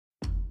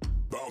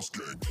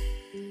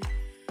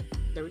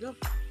There we go.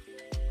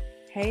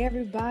 Hey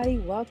everybody,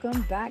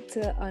 welcome back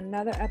to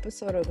another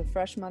episode of the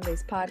Fresh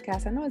Mondays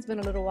podcast. I know it's been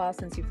a little while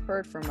since you've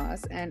heard from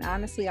us, and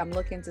honestly, I'm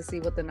looking to see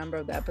what the number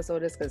of the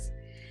episode is because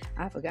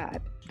I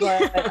forgot.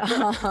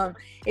 But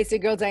it's your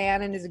girl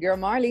Diana and it's your girl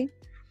Marley.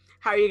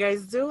 How are you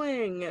guys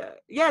doing?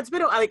 Yeah, it's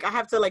been I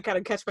have to kind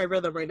of catch my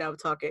rhythm right now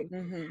talking.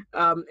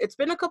 Mm-hmm. It's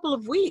been a couple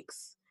of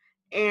weeks,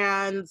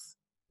 and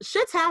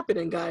shit's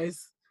happening,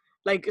 guys.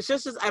 Like it's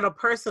just at a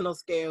personal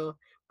scale,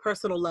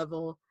 personal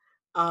level.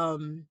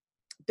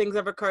 Things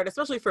have occurred,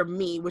 especially for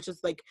me, which is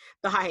like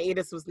the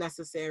hiatus was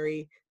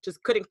necessary.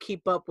 Just couldn't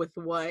keep up with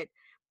what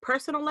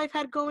personal life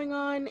had going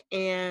on,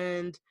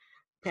 and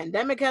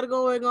pandemic had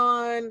going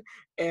on,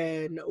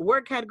 and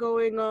work had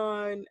going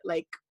on.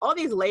 Like all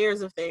these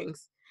layers of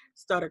things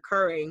start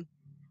occurring.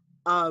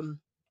 And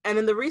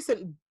in the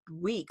recent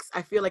weeks,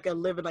 I feel like I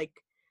live in like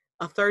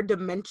a third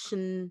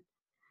dimension.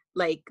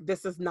 Like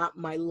this is not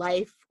my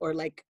life, or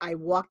like I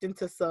walked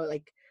into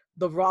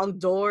the wrong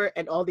door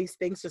and all these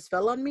things just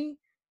fell on me.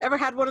 Ever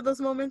had one of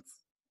those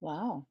moments?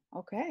 Wow.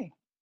 Okay.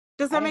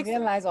 Does that I make didn't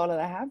sense? realize all of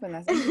that happened.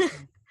 That's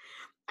interesting.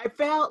 I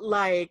felt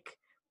like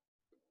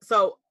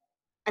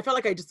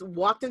I just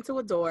walked into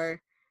a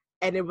door,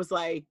 and it was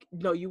like,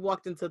 no, you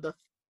walked into the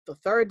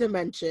third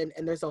dimension,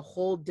 and there's a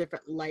whole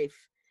different life,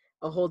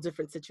 a whole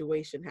different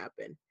situation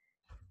happen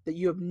that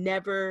you have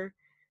never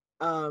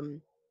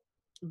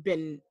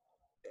been.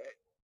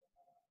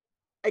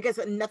 I guess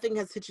nothing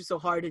has hit you so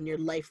hard in your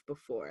life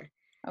before.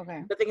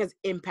 Okay. Nothing has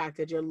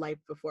impacted your life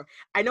before.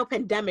 I know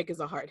pandemic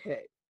is a hard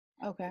hit,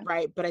 Okay.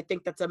 right? But I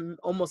think that's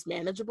almost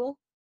manageable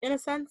in a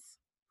sense,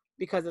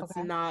 because it's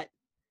Okay. not.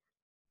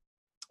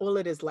 Well,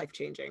 it is life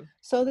changing.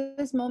 So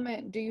this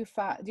moment, do you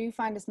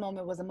find this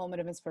moment was a moment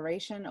of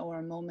inspiration or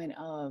a moment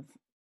of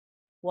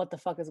what the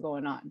fuck is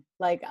going on?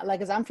 Like,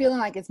 cause I'm feeling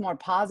like it's more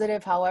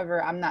positive.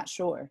 However, I'm not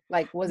sure.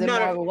 Like, was it more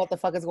of a what the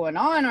fuck is going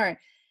on, or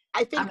I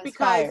I'm think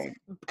inspired?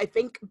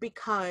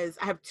 because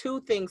I have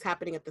two things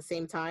happening at the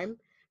same time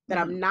that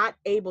Mm-hmm. I'm not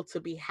able to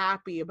be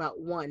happy about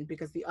one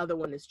because the other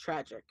one is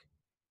tragic.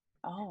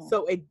 Oh,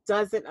 So it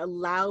doesn't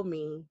allow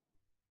me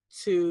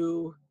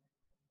to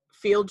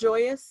feel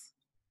joyous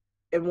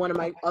in one of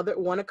my okay.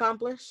 one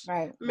accomplishments,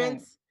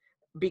 Right.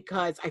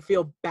 because I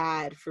feel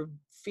bad for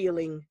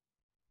feeling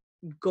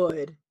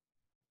good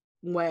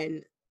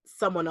when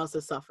someone else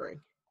is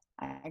suffering,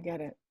 I get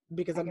it.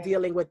 because I I'm get it.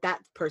 dealing with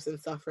that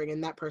person's suffering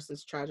and that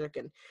person's tragic,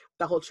 and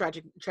the whole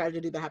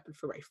tragedy that happened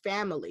for my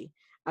family.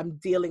 I'm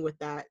dealing with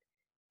that,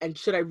 and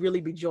should I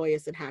really be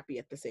joyous and happy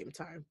at the same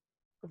time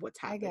of what's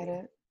I get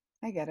happening? it.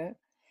 I get it.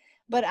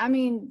 But I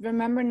mean,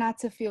 remember not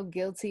to feel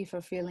guilty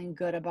for feeling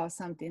good about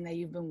something that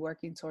you've been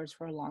working towards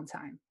for a long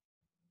time.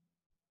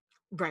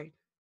 Right.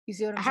 You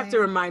see what I I'm have to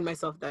saying? remind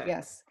myself that.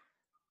 Yes,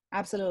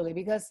 absolutely.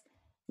 Because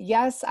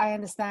yes, I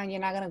understand you're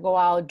not gonna go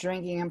out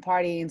drinking and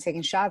partying and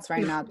taking shots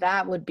right now.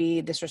 That would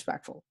be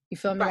disrespectful. You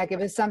feel me? Like Right.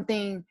 if it's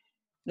something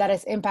that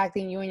is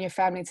impacting you and your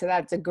family to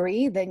that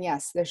degree, then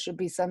yes, there should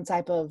be some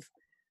type of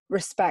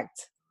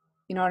respect.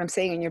 You know what I'm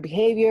saying? In your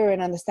behavior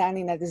and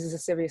understanding that this is a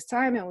serious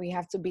time and we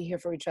have to be here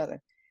for each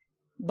other.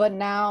 But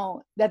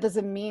now that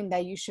doesn't mean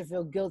that you should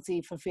feel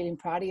guilty for feeling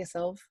proud of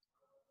yourself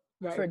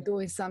Right. for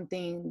doing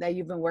something that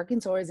you've been working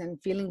towards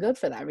and feeling good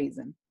for that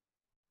reason.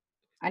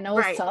 I know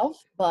it's Right.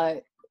 tough,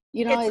 but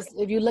It's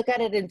if you look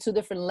at it in two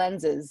different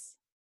lenses,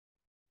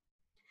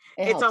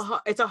 it it's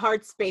helps. a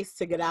hard space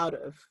to get out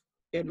of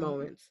in Mm-hmm.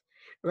 moments,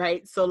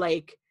 right? So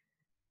like,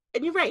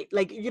 and you're right,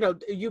 like,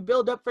 you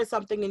build up for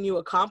something and you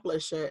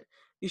accomplish it,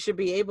 you should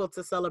be able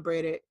to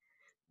celebrate it.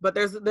 But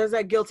there's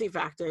that guilty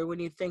factor when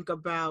you think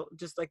about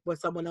just like what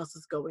someone else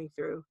is going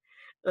through,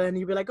 and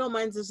you'd be like, oh,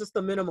 mine's is just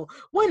the minimal,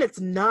 when it's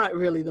not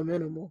really the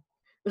minimal.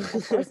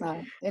 Of course not.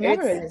 It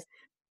never it's is.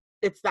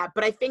 it's that.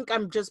 But I think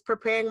I'm just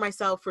preparing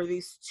myself for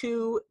these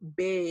two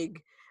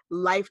big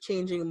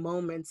life-changing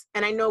moments.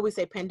 And I know we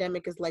say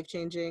pandemic is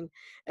life-changing,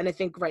 and I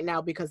think right now,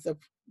 because of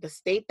the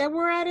state that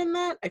we're at in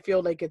that, I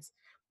feel like it's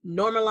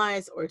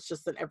normalized, or it's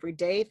just an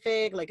everyday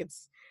thing. Like,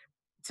 it's,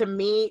 to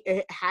me,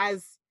 it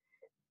has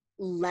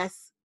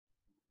less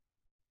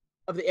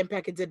of the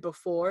impact it did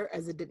before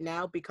as it did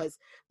now, because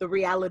the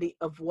reality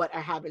of what I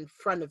have in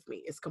front of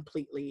me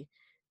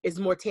is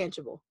more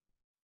tangible,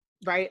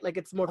 right? Like,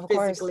 it's more Of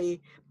course.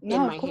 physically in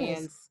No, of my course.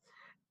 hands.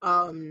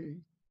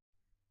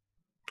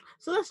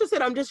 So that's just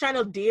it. I'm just trying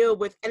to deal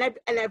with,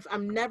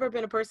 I've never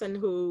been a person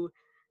who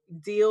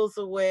deals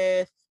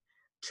with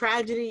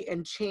tragedy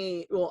and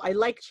change. Well, I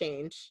like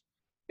change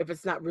if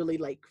it's not really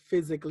like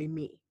physically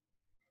me,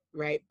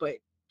 right? But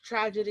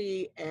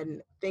tragedy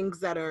and things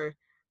that are,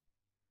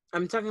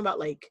 I'm talking about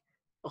like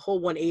a whole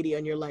 180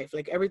 on your life.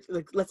 Like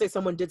let's say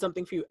someone did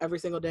something for you every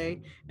single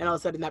day, and all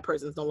of a sudden that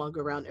person's no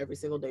longer around every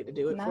single day to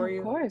do it No, for of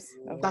you. course.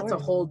 Of That's a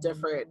course. whole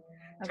different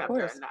Of chapter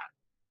course. in that.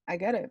 I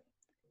get it.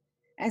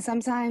 And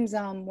sometimes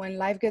when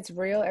life gets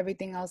real,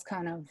 everything else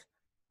kind of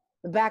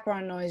the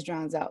background noise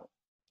drowns out.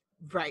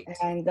 Right.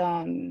 And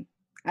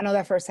I know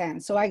that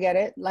firsthand. So I get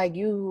it. Like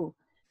you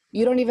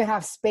don't even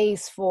have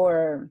space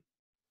for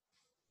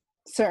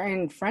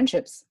certain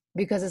friendships.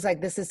 because it's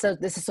like this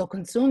is so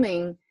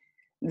consuming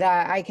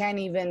that I can't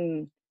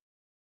even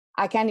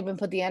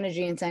put the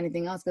energy into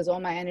anything else because all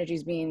my energy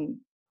is being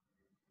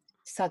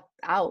sucked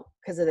out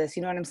because of this.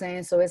 You know what I'm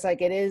saying? So it's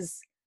like it is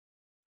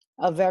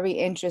a very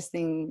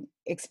interesting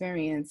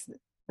experience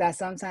that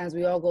sometimes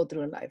we all go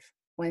through in life.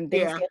 When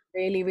things Yeah. get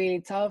really,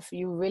 really tough,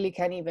 you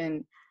can't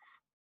even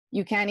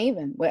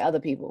with other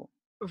people.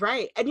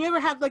 Right. And you ever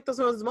have like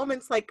those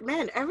moments like,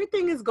 man,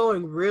 everything is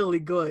going really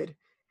good.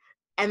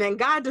 And then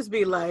God just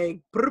be like,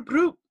 broop,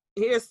 broop,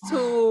 here's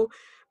 2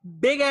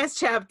 big ass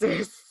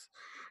chapters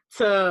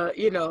to,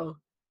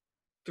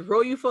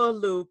 throw you for a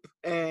loop.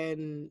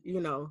 And,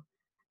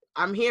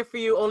 I'm here for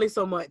you only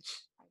so much,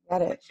 I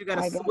get but it. you got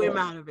to I get swim it.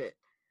 out of it.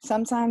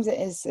 Sometimes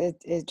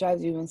it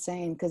drives you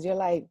insane because you're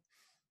like,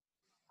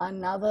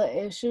 another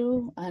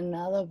issue,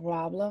 another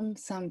problem,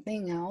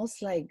 something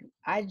else. Like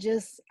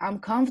I'm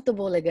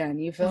comfortable again.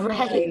 You feel me?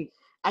 Right. Like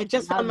I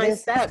just now found my this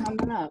is step.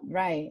 coming up,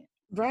 right?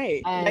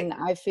 Right. Like, And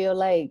I feel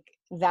like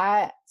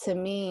that to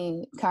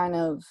me kind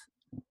of,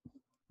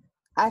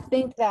 I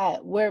think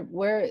that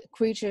we're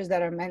creatures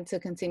that are meant to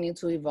continue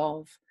to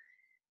evolve.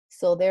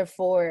 So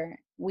therefore,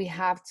 we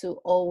have to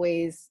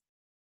always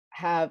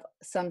have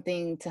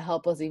something to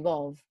help us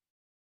evolve.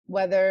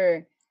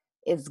 Whether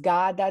it's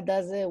God that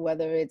does it,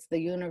 whether it's the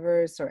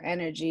universe or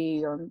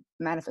energy or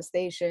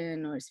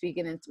manifestation or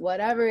speaking into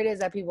whatever it is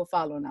that people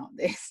follow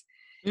nowadays.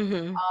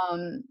 mm-hmm.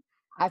 Um,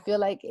 I feel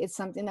like it's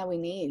something that we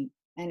need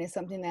and it's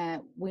something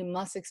that we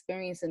must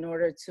experience in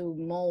order to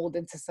mold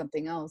into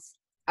something else.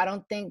 I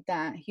don't think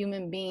that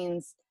human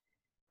beings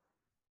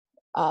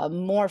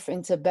morph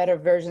into better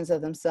versions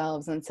of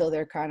themselves until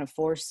they're kind of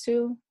forced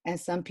to. And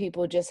some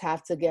people just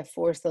have to get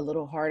forced a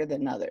little harder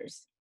than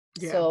others.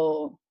 Yeah.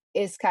 So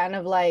it's kind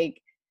of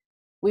like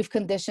we've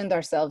conditioned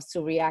ourselves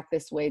to react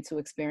this way to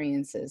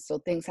experiences. So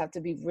things have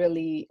to be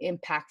really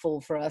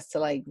impactful for us to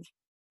like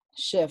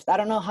shift. I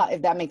don't know how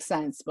if that makes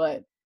sense,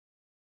 but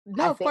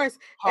No, I of think course.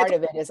 part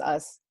of it is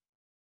us.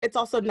 It's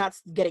also not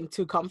getting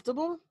too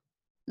comfortable,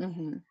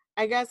 Mm-hmm.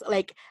 I guess.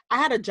 Like, I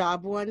had a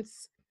job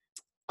once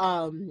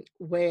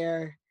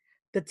where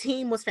the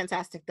team was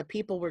fantastic. The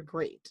people were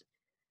great.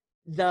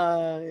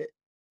 The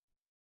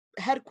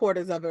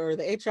headquarters of it, or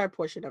the HR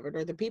portion of it,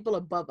 or the people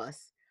above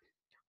us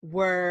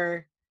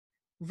were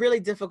really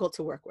difficult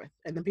to work with.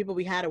 And the people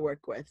we had to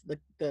work with,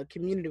 the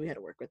community we had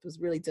to work with, was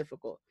really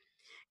difficult.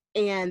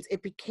 And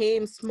it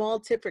became small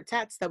tit for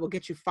tats that will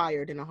get you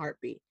fired in a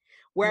heartbeat.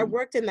 Where I Mm.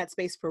 worked in that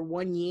space for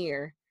 1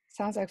 year,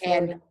 Sounds like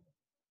and Florida.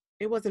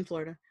 it was in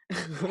Florida.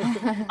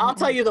 I'll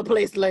tell you the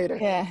place later.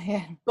 Yeah,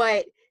 yeah.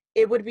 But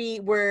it would be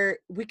where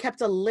we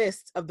kept a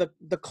list of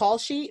the call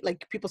sheet,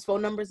 like people's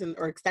phone numbers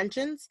or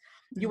extensions.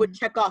 You would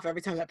Mm-hmm. check off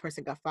every time that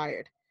person got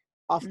fired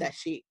off Mm. that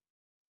sheet.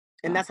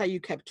 And Wow. that's how you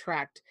kept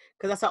tracked,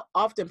 because that's how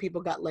often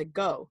people got let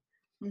go.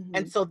 Mm-hmm.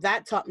 And so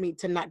that taught me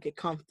to not get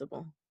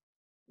comfortable.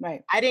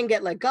 Right. I didn't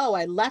get let go.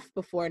 I left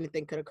before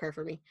anything could occur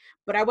for me.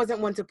 But I wasn't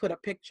one to put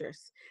up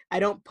pictures. I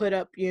don't put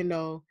up,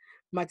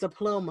 my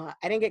diploma.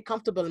 I didn't get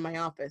comfortable in my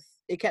office.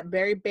 It kept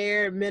very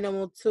bare,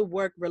 minimal to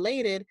work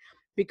related,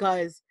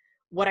 because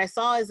what I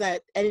saw is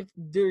that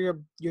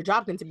your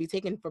job can be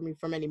taken from you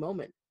from any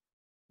moment.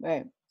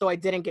 Right. So I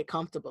didn't get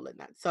comfortable in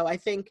that. So I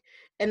think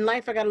in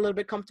life I got a little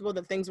bit comfortable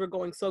that things were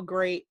going so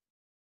great.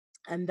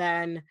 And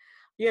then,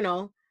 you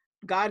know,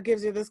 God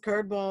gives you this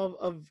curveball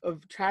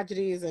of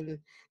tragedies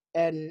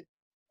and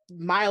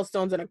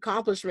milestones and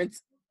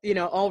accomplishments,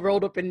 all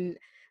rolled up in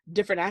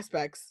different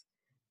aspects.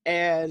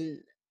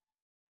 And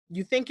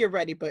you think you're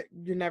ready, but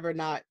you're never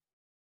not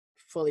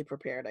fully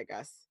prepared, I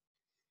guess,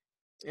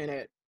 in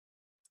it.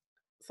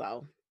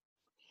 So,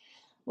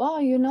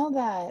 Well, you know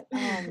that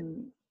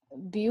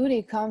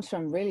beauty comes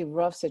from really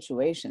rough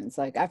situations.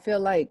 Like I feel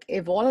like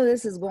if all of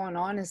this is going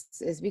on,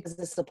 it's because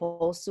it's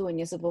supposed to, and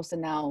you're supposed to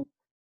now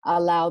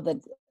allow that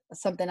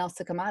something else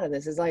to come out of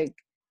this. It's like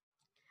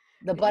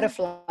the yeah.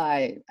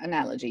 butterfly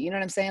analogy. You know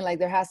what I'm saying? Like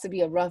there has to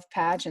be a rough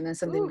patch, and then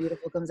something Ooh,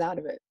 beautiful comes out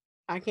of it.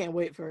 I can't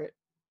wait for it.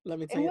 Let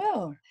me It tell you.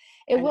 will.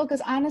 It I know. will,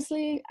 because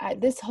honestly,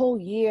 this whole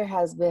year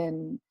has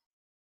been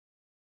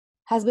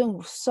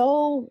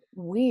so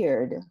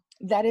weird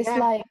that it's Yeah.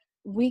 like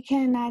we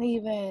cannot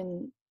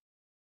even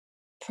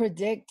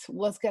predict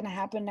what's going to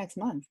happen next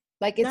month.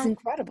 Like it's No,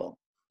 incredible.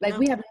 Like no,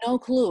 we have no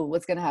clue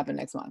what's going to happen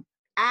next month.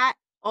 at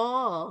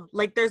all.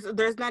 Like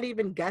there's not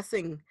even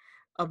guessing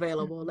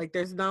available. Mhm. Like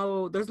there's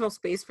no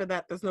space for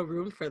that. There's no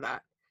room for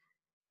that.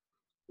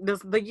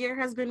 The year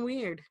has been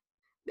weird.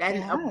 It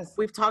And has.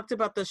 we've talked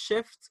about the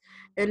shift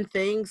in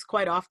things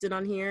quite often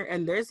on here,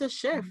 and there's a Mhm.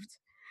 shift.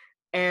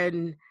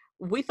 And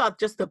we thought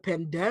just the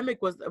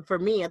pandemic was, for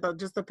me, I thought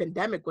just the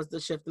pandemic was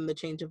the shift and the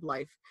change of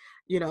life,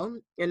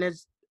 and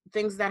there's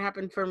things that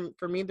happened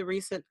for me the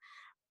recent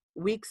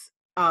weeks,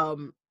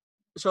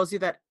 shows you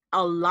that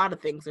a lot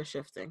of things are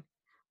shifting.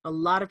 A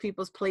lot of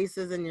people's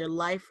places in your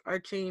life are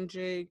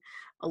changing.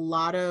 A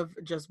lot of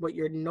just what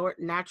your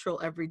natural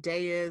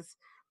everyday is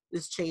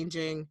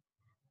changing.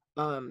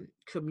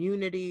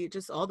 Community,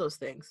 just all those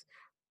things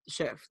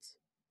shift.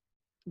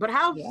 But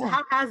how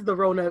Yeah. has the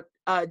Rona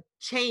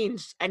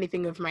changed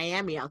anything of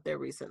Miami out there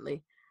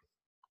recently?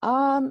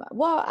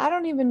 Well, I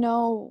don't even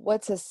know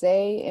what to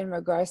say in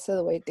regards to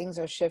the way things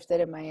are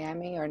shifted in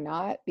Miami or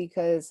not,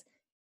 because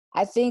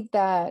I think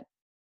that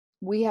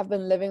we have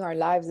been living our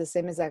lives the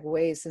same exact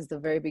way since the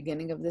very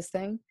beginning of this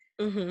thing,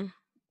 Mm-hmm.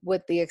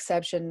 with the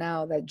exception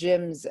now that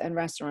gyms and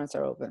restaurants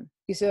are open.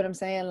 You see what I'm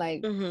saying?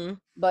 Like, Mm-hmm.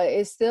 but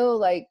it's still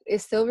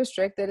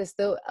restricted. It's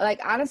still like,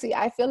 honestly,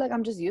 I feel like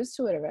I'm just used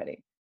to it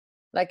already.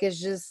 Like,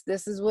 it's just,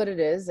 this is what it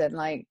is. And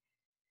like,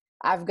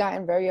 I've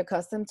gotten very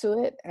accustomed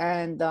to it.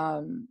 And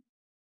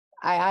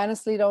I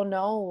honestly don't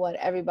know what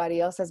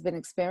everybody else has been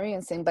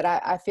experiencing, but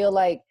I feel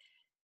like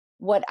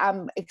what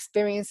I'm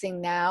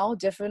experiencing now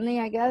differently,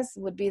 I guess,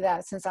 would be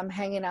that since I'm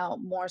hanging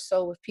out more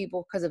so with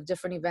people because of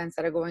different events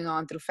that are going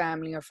on through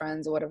family or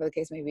friends or whatever the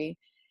case may be,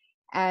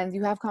 and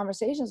you have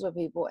conversations with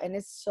people, and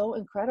it's so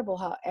incredible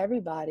how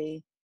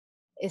everybody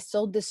is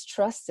so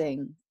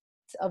distrusting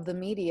of the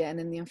media and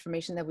in the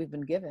information that we've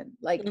been given.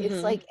 Like, it's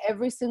Mm-hmm. like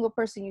every single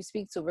person you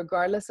speak to,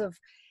 regardless of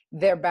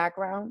their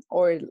background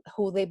or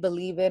who they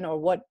believe in or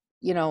what,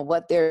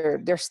 what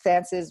their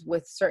stance is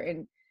with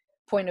certain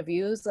point of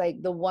views,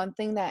 like the one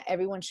thing that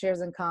everyone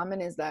shares in common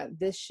is that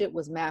this shit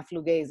was mad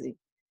fugazi.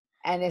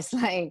 And it's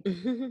like,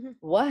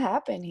 what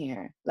happened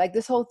here? Like,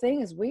 this whole thing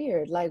is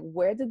weird. Like,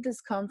 where did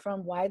this come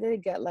from? Why did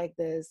it get like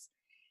this?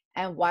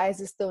 And why is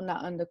it still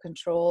not under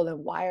control? And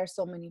why are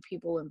so many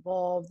people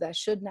involved that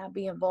should not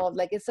be involved?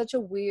 Like, it's such a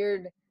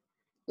weird,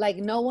 like,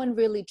 no one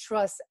really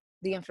trusts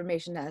the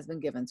information that has been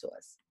given to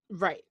us.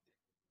 Right.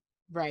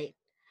 Right.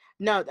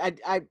 No,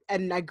 I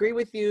agree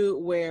with you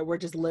where we're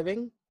just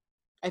living.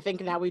 I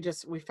think now we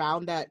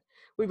found that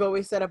we've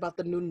always said about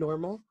the new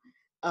normal.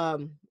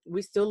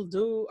 We still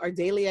do our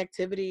daily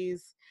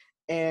activities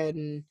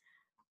and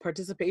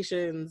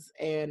participations,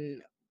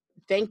 and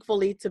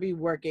thankfully to be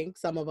working,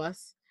 some of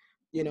us,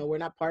 we're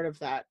not part of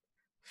that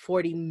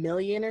 40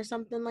 million or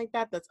something like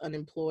that that's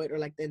unemployed, or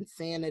like the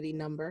insanity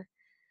number.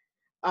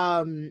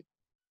 Um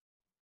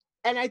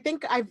and I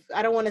think I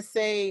don't want to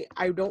say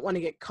I don't want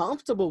to get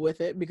comfortable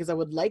with it, because I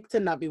would like to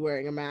not be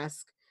wearing a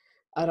mask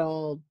at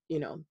all,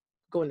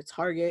 going to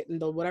Target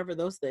and whatever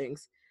those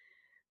things.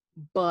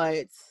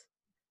 But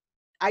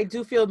I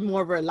do feel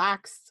more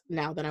relaxed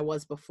now than I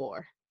was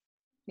before.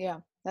 Yeah,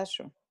 that's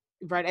true.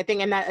 Right. I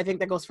think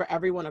that goes for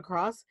everyone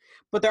across.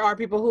 But there are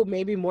people who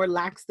may be more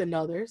lax than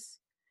others,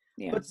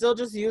 Yeah. but still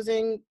just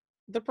using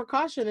the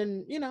precaution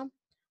and,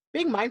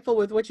 being mindful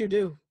with what you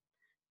do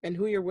and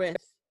who you're with,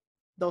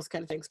 those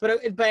kind of things. But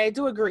I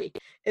do agree.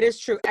 It is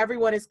true.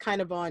 Everyone is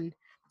kind of on,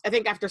 I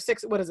think after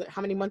what is it?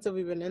 How many months have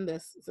we been in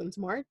this? Since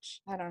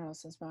March? I don't know,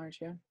 since March,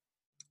 yeah.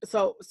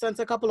 So since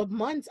a couple of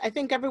months, I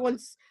think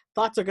everyone's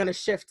thoughts are going to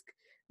shift,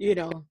 you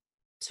know,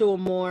 to a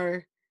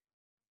more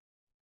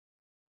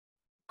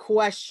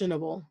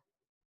questionable,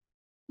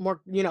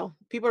 more,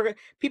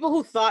 people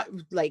who thought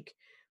like,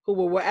 who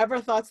were whatever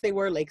thoughts they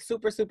were like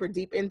super, super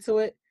deep into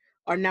it,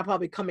 are now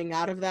probably coming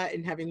out of that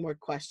and having more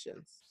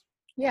questions.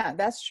 Yeah,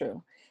 that's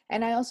true.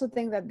 And I also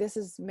think that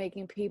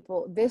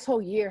this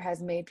whole year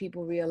has made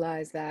people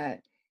realize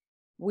that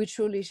we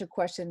truly should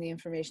question the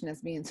information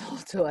that's being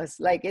told to us.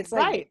 Like, it's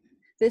like Right.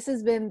 this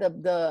has been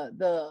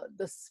the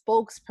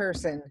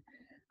spokesperson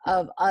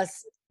of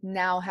us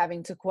now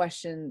having to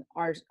question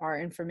our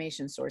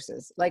information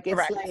sources. Like, it's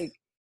Correct. like,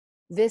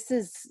 this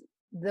is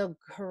the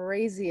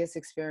craziest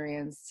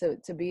experience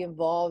to be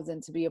involved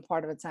and to be a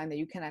part of a time that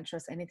you cannot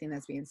trust anything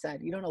that's being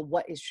said. You don't know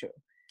what is true.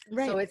 So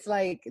Right. it's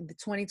like the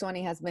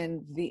 2020 has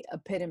been the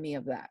epitome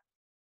of that.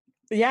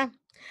 Yeah.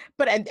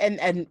 But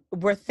and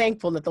we're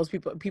thankful that those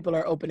people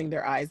are opening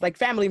their eyes, like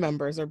family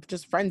members or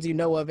just friends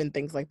of and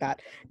things like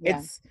that. Yeah.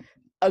 It's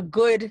a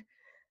good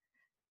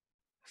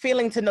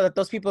feeling to know that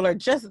those people are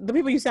just the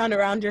people you sound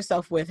around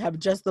yourself with, have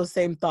just those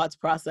same thoughts,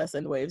 process,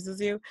 and waves as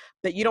you,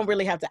 that you don't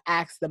really have to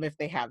ask them if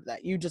they have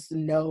that. You just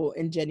know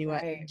and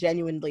Right.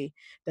 genuinely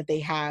that they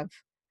have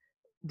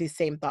the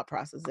same thought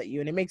process that you,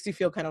 and it makes you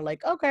feel kind of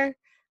like, okay,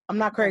 I'm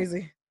not Right.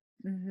 crazy,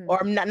 Hmm.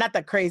 or I'm not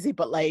that crazy,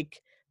 but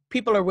like,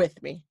 people are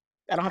with me.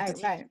 I don't have to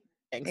teach Right. you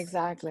things. I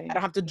Exactly.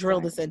 don't have to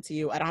drill this Exactly. into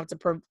you. I don't have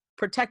to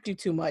protect you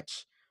too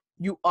much.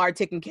 You are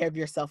taking care of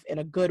yourself in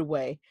a good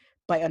way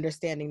by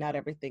understanding not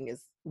everything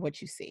is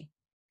what you see.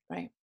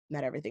 Right.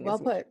 Not everything Well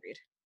is what put. you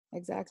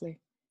Exactly.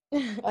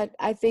 read. But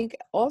I think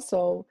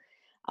also,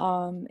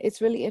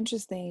 it's really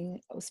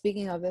interesting.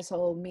 Speaking of this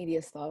whole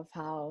media stuff,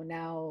 how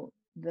now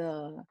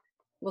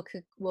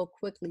we'll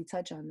quickly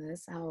touch on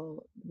this. How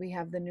we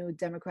have the new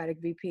Democratic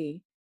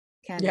VP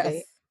Yes.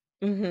 candidate.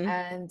 Mm-hmm.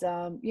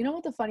 And you know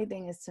what the funny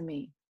thing is to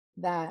me?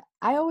 That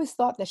I always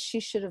thought that she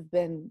should have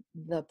been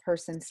the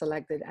person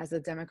selected as a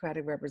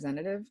Democratic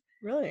representative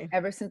Really?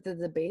 ever since the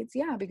debates.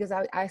 Yeah, because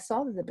I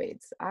saw the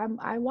debates.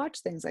 I watch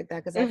things like that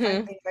because I find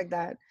Mm-hmm. things like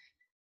that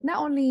not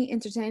only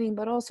entertaining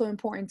but also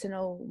important to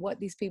know what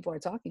these people are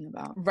talking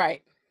about.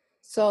 Right.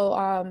 So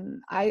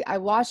I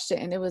watched it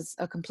and it was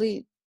a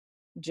complete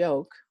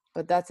joke,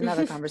 but that's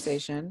another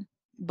conversation.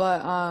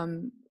 But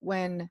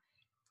when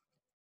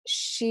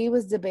she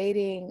was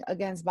debating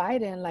against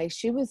Biden. Like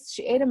she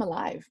ate him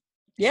alive.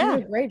 She Yeah.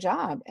 did a great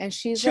job. And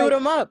she's Chewed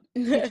like, him up.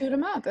 she chewed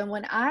him up. And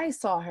when I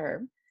saw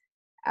her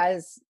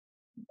as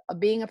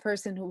being a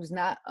person who's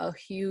not a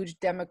huge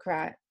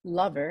Democrat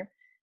lover,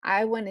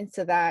 I went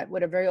into that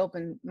with a very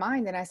open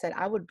mind. And I said,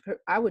 I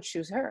would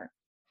choose her.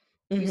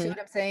 You see what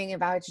I'm saying?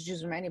 If I had to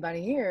choose from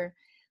anybody here.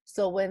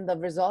 So when the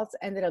results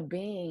ended up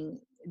being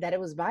that it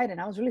was Biden,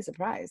 I was really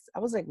surprised. I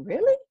was like,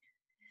 really?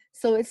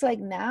 So it's like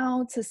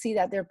now to see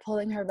that they're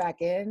pulling her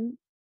back in,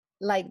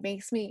 like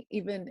makes me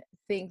even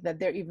think that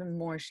they're even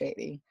more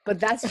shady. But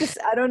that's just,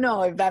 I don't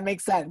know if that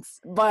makes sense.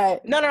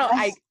 But No,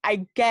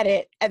 I get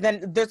it. And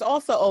then there's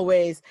also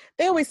always,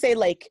 they always say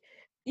like,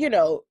 you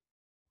know,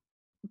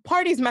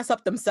 parties mess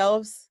up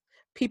themselves.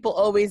 People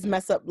always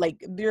mess up, like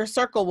your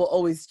circle will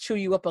always chew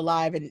you up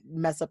alive and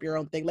mess up your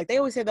own thing. Like they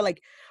always say that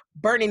like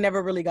Bernie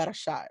never really got a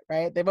shot,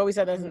 right? They've always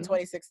said that in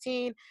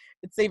 2016.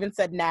 It's even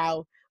said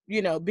now,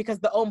 you know, because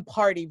the own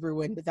party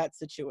ruined that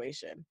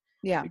situation.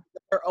 Yeah.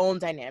 Her own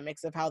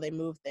dynamics of how they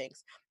move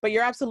things. But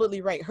you're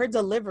absolutely right. Her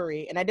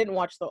delivery, and I didn't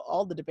watch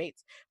all the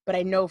debates, but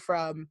I know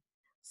from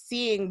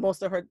seeing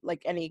most of her,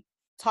 like any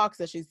talks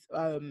that she's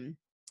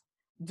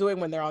doing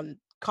when they're on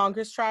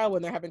Congress trial,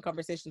 when they're having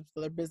conversations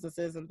with other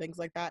businesses and things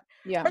like that.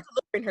 Yeah. Her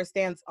delivery and her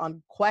stance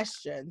on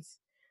questions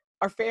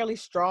are fairly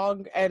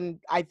strong. And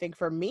I think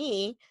for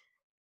me,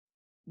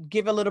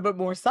 give a little bit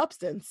more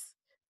substance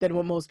than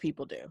what most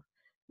people do.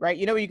 Right?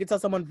 You know, you can tell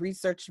someone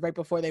researched right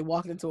before they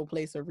walked into a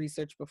place, or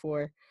research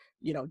before,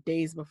 you know,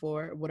 days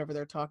before, whatever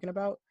they're talking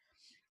about.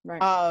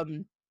 Right.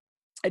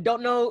 I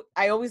don't know.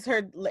 I always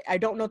heard, like, I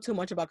don't know too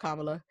much about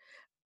Kamala.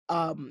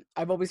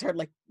 I've always heard,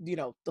 like, you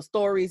know, the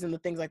stories and the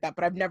things like that,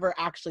 but I've never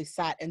actually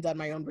sat and done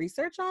my own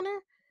research on her.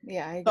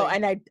 Yeah, I agree. So,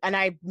 and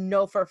I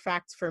know for a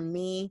fact, for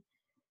me,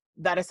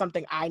 that is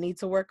something I need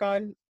to work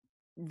on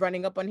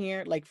running up on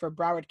here. Like for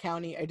Broward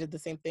County, I did the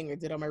same thing. I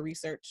did all my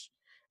research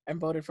and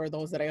voted for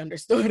those that I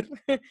understood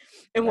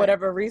in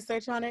whatever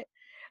research on it.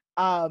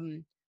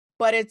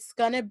 But it's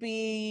gonna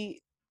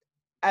be,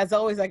 as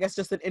always, I guess,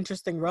 just an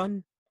interesting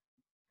run.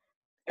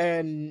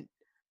 And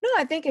no,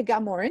 I think it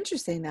got more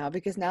interesting now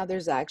because now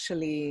there's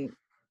actually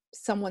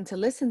someone to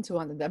listen to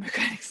on the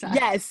Democratic side.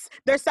 yes,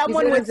 there's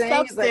someone with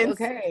substance. Like,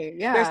 okay,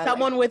 yeah, there's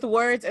someone with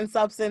words and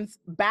substance,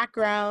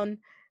 background,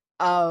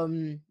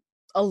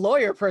 a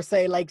lawyer per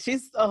se. Like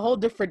she's a whole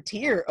different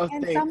tier of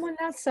and things. someone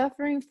not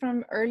suffering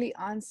from early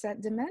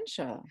onset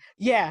dementia.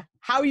 Yeah,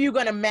 how are you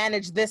going to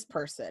manage this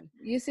person?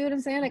 You see what I'm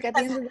saying? Like at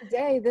the end of the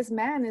day, this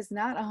man is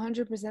not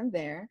 100%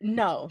 there.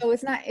 No, so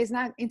it's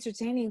not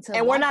entertaining to.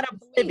 And we're not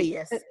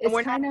oblivious. It's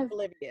we're kind not of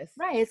oblivious,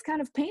 right? It's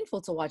kind of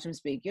painful to watch him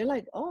speak. You're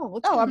like, oh,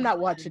 what's I'm not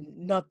watching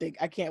nothing.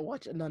 I can't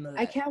watch none of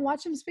that. I can't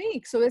watch him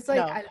speak. So it's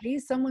like No. at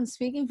least someone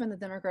speaking from the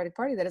Democratic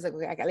Party that is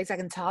like, at least I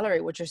can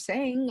tolerate what you're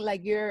saying.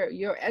 Like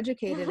you're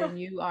educated and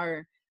you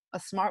are a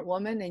smart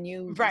woman and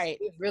you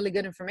give really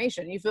good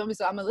information. You feel me?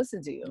 So I'm gonna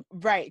listen to you.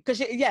 Right. Because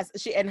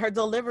she and her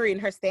delivery and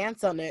her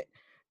stance on it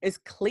is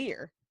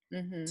clear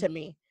to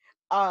me.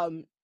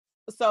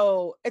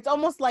 So it's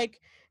almost like,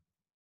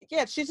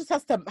 yeah, she just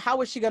has to,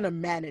 how is she gonna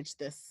manage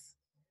this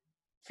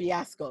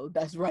fiasco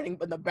that's running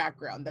in the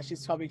background that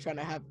she's probably trying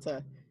to have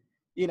to,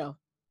 you know,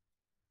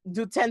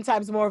 do 10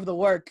 times more of the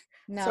work.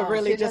 No, so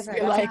really just be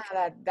like,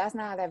 that's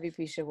not how that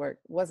VP should work.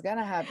 What's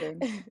gonna happen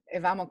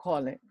if I'm gonna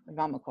call it,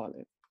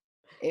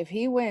 if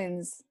he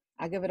wins,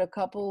 I give it a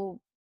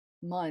couple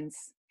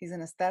months, he's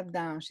gonna step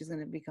down, she's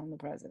gonna become the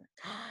president.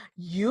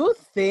 You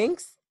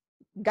think?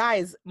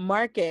 Guys,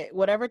 mark it,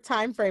 whatever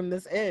time frame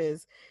this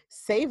is,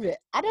 save it.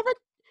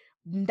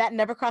 That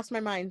never crossed my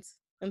mind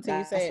until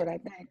you say it. That's what I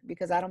think,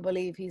 because I don't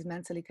believe he's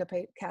mentally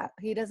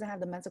he doesn't have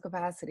the mental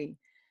capacity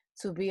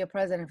to be a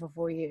president for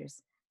 4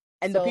 years.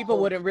 And the people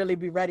wouldn't really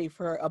be ready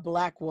for a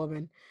Black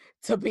woman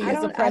to be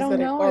as a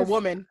president or a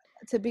woman.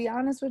 To be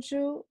honest with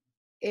you,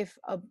 if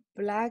a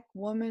Black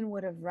woman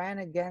would have ran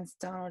against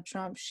Donald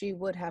Trump, she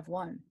would have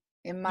won,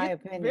 in my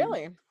opinion.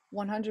 Really?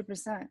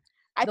 100%.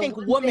 I think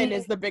woman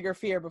is the bigger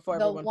fear before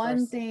everyone. The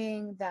one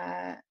thing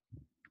that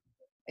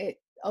I'm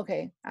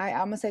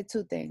gonna say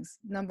two things.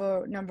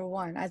 Number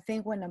one, I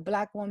think when a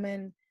Black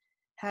woman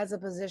has a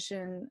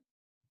position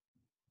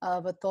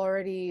of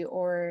authority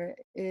or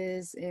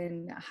is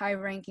in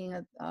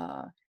high-ranking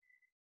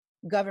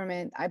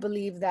government, I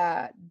believe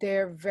that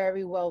they're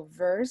very well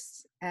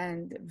versed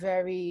and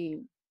very,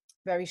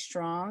 very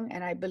strong.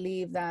 And I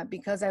believe that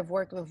because I've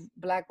worked with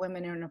Black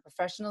women in a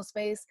professional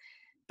space,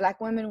 Black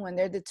women, when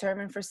they're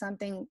determined for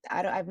something,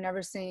 I've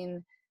never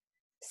seen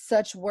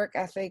such work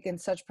ethic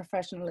and such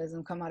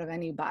professionalism come out of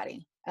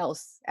anybody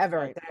else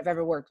ever that I've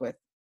ever worked with.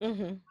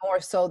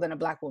 More so than a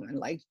Black woman.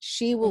 Like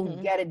she will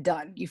get it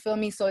done. You feel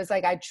me? So it's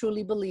like I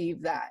truly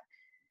believe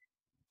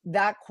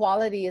that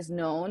quality is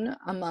known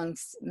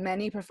amongst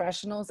many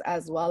professionals,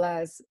 as well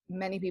as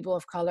many people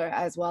of color,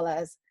 as well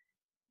as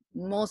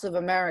most of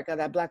America,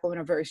 that Black women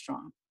are very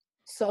strong.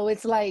 So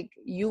it's like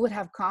you would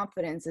have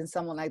confidence in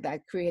someone like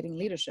that creating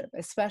leadership,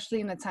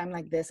 especially in a time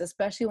like this,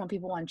 especially when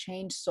people want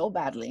change so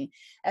badly,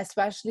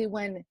 especially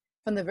when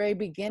from the very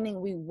beginning,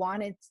 we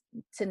wanted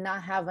to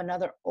not have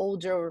another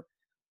older,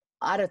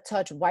 out of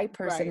touch white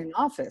person Right. in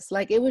office.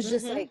 Like, it was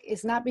just Mm-hmm. like,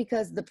 it's not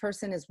because the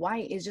person is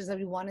white, it's just that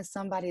we wanted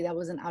somebody that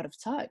wasn't out of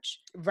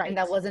touch and Right.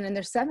 that wasn't in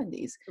their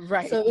 70s.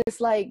 Right. So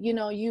it's like, you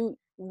know,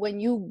 when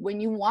you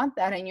want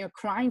that and you're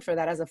crying for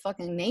that as a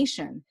fucking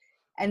nation,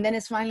 and then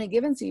it's finally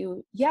given to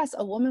you, yes,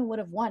 a woman would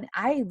have won.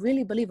 I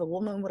really believe a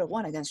woman would have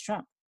won against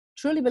Trump.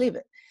 Truly believe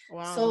it.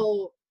 Wow.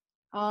 So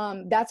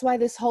that's why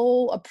this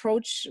whole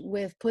approach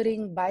with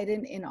putting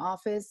Biden in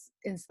office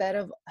instead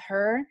of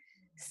her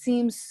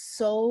seems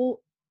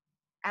so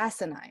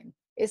asinine.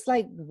 It's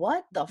like,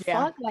 what the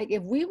Yeah. fuck? Like,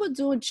 if we were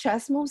doing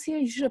chess moves here,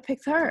 you should have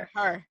picked her.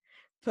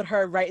 Put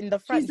her right in the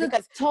front, She's the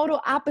because total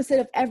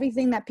opposite of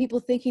everything that people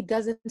think he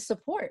doesn't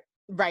support.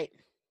 right.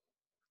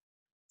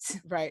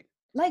 Right.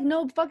 Like,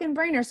 no fucking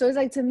brainer. So it's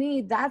like, to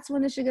me, that's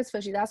when the shit gets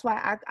fishy. That's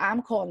why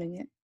I'm calling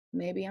it.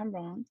 Maybe I'm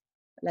wrong.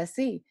 Let's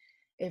see.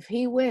 If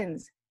he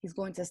wins, he's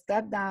going to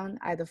step down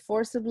either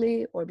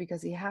forcibly or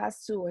because he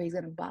has to, or he's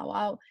going to bow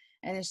out,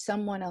 and then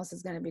someone else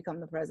is going to become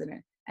the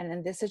president. And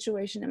in this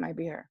situation, it might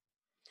be her.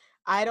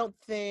 I don't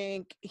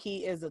think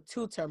he is a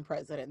 2-term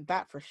president,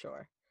 that for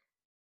sure.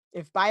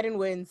 If Biden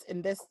wins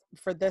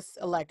for this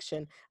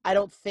election, I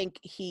don't think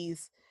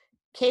he's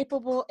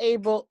capable,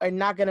 able, or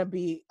not going to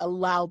be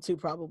allowed to,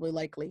 probably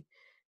likely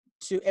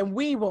to, and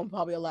we won't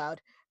probably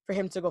allowed for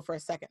him to go for a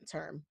second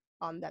term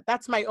on that.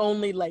 That's my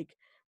only like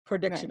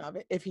prediction Right. of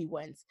it if he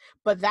wins.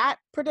 But that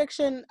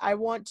prediction, I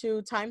want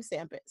to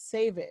timestamp it,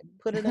 save it,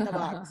 put it in a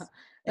box, and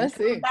Let's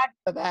come see. back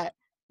to that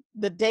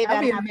the day That'd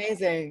that be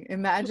happens. amazing.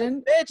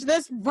 Imagine. Bitch,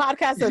 this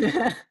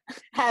podcast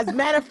has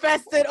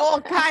manifested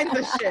all kinds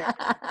of shit.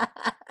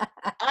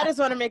 I just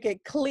want to make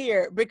it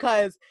clear,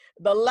 because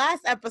the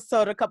last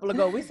episode a couple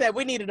ago, we said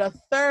we needed a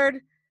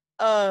third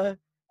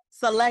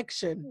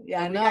selection.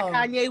 Yeah, I And we got know.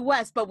 Kanye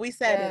West, but we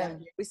said Yeah.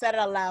 it. We said it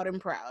out loud and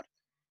proud.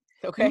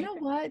 Okay. You know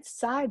what?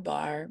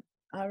 Sidebar.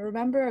 I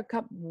remember a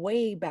couple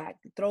way back,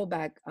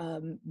 throwback,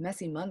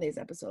 Messy Mondays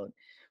episode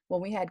when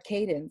we had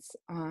Cadence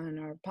on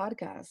our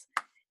podcast.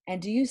 And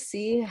do you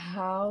see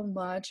how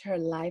much her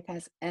life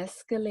has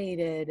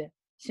escalated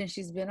since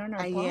she's been on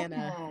our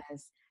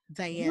podcast?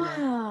 Diana.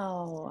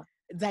 Wow.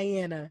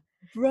 Diana.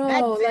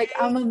 Bro, like,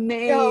 I'm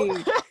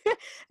amazed.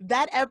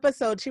 That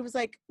episode, she was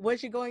like, was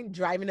she going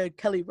driving to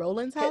Kelly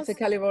Rowland's house? To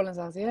Kelly Rowland's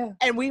house, yeah.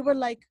 And we were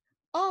like,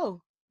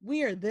 oh,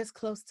 we are this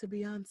close to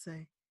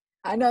Beyonce.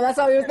 I know, that's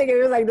what we were thinking.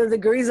 It was like the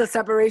degrees of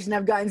separation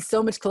have gotten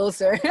so much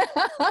closer.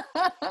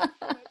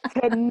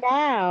 to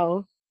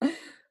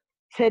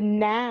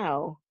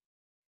now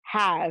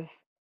have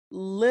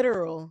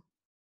literal,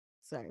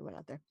 sorry, went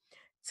out there,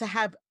 to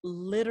have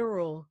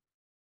literal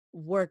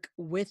work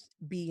with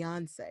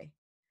Beyonce,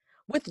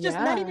 with just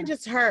not even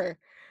just her,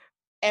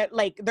 and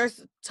like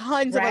there's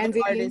tons Brandy.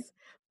 of other artists,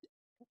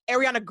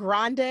 Ariana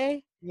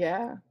Grande,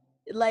 yeah,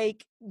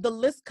 like the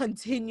list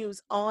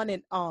continues on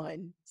and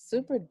on.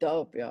 Super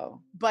dope,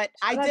 yo. But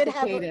shout I did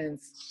have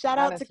Cadence. Shout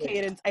out to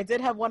Cadence. I did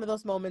have one of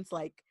those moments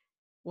like,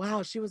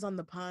 wow, she was on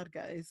the pod,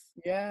 guys.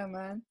 Yeah,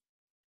 man.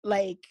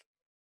 Like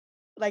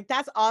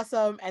that's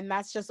awesome, and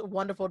that's just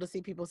wonderful to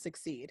see people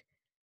succeed.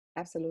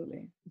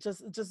 Absolutely.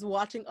 Just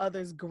watching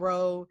others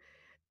grow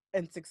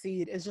and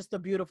succeed is just a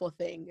beautiful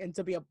thing, and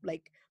to be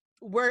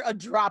we're a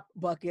drop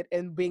bucket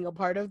and being a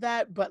part of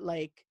that, but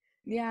like,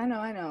 yeah,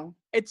 I know.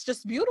 It's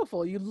just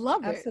beautiful. You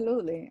love it.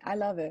 Absolutely. I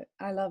love it.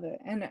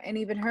 And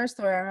even her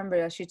story, I remember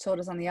that she told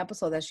us on the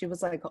episode that she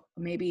was like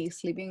maybe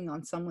sleeping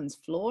on someone's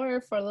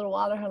floor for a little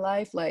while in her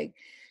life. Like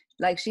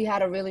she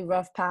had a really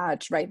rough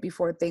patch right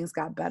before things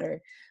got better,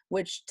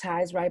 which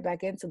ties right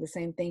back into the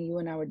same thing you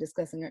and I were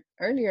discussing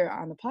earlier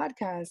on the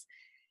podcast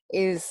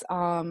is,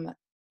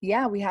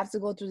 yeah, we have to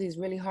go through these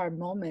really hard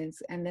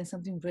moments and then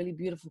something really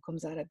beautiful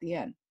comes out at the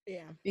end.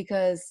 Yeah.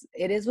 Because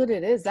it is what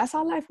it is. That's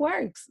how life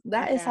works.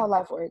 That is how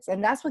life works.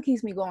 And that's what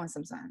keeps me going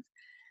sometimes.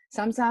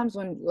 Sometimes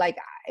when like,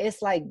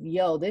 it's like,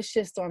 yo, this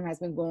shitstorm has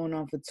been going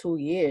on for 2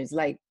 years.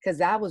 Like, cause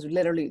that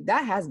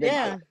has been.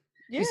 Yeah.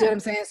 You see what I'm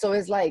saying? So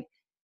it's like,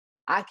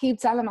 I keep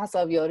telling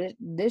myself, yo,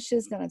 this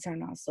shit's gonna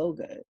turn out so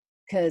good.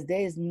 Cause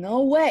there's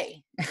no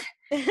way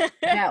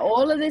that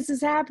all of this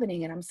is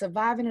happening and I'm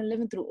surviving and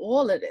living through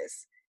all of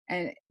this.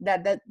 And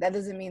that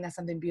doesn't mean that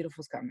something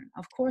beautiful is coming.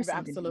 Of course,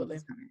 absolutely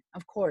is coming.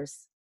 Of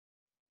course.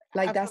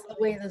 Like, absolutely. That's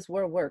the way this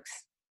world works.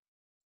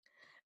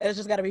 It's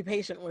just got to be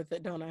patient with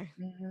it, don't I?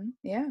 Mm-hmm.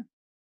 Yeah,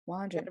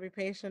 100. Got to be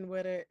patient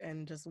with it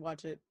and just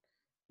watch it,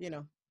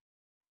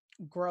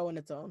 grow on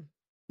its own.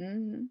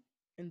 Mm-hmm.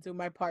 And do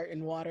my part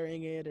in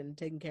watering it and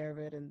taking care of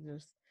it, and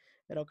just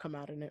it'll come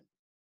out in it.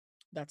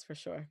 That's for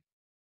sure.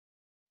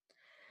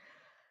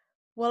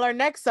 Well, our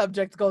next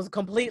subject goes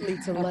completely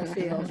to left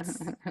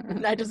fields.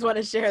 I just want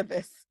to share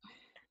this.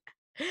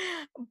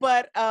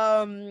 But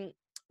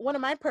one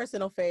of my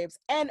personal faves,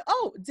 and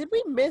did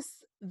we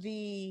miss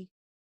the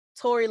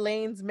Tory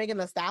Lanez Megan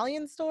Thee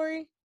Stallion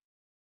story?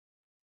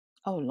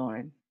 Oh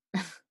Lord.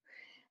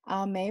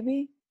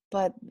 Maybe,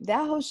 but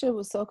that whole shit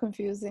was so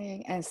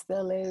confusing and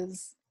still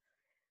is,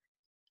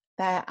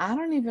 that I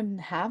don't even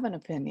have an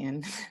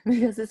opinion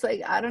because it's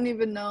like I don't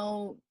even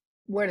know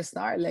where to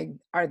start. Like,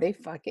 are they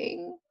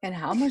fucking? And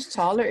how much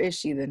taller is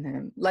she than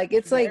him? Like,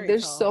 it's like Very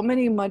there's tall. so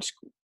many much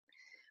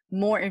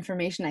more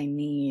information I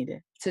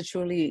need to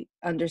truly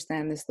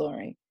understand the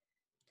story.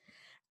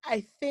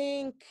 I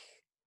think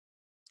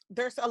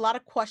there's a lot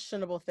of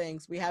questionable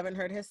things. We haven't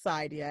heard his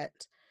side yet.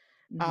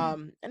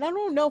 Mm-hmm. And I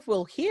don't know if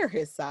we'll hear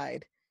his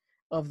side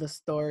of the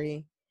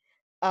story.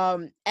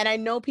 And I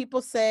know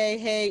people say,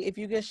 hey, if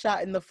you get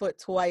shot in the foot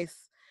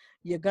twice,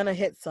 you're gonna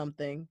hit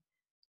something.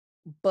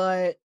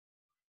 But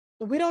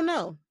we don't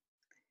know.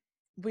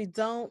 We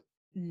don't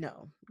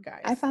know,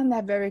 I guys. found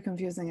that very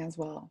confusing as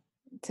well.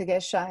 To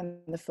get shot in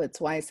the foot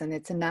twice and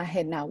it to not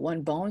hit not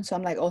one bone. So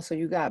I'm like, oh, so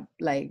you got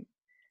like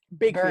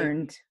Big feet.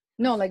 burned.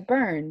 No, like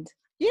burned.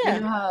 You Yeah.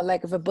 know how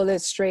like if a bullet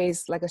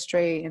strays like a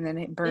stray and then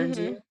it burns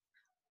Mm-hmm. you?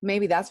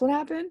 Maybe that's what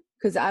happened.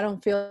 Because I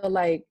don't feel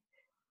like,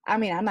 I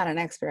mean, I'm not an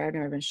expert. I've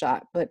never been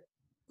shot, but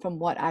from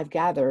what I've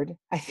gathered,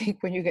 I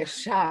think when you get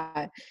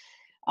shot,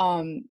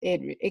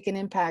 it can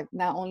impact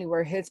not only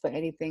where it hits, but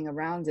anything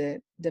around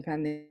it,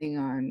 depending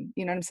on,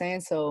 you know what I'm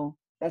saying? So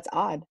that's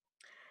odd.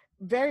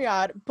 Very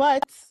odd.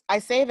 But I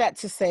say that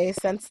to say,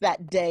 since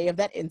that day of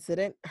that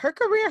incident, her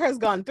career has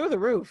gone through the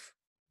roof.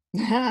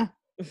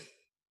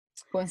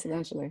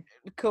 Coincidentally.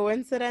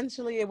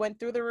 Coincidentally, it went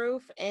through the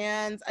roof,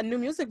 and a new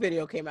music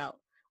video came out,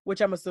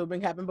 which I'm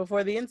assuming happened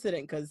before the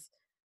incident because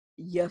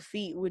your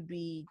feet would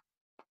be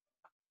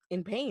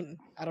in pain.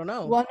 I don't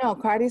know. Well, no,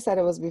 Cardi said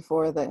it was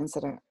before the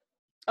incident.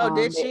 Oh,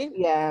 did she?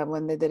 Yeah,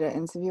 when they did an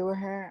interview with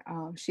her,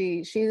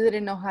 she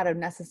didn't know how to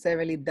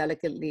necessarily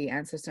delicately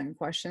answer certain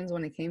questions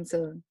when it came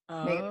to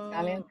Megan Thee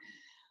Stallion. Oh.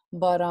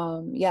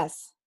 But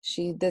yes,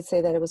 she did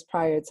say that it was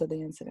prior to the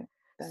incident.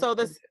 So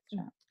That this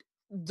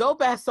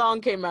dope ass song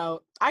came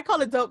out. I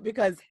call it dope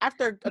because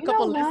after a you know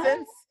couple what?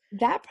 listens,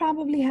 That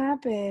probably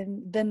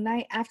happened the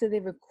night after they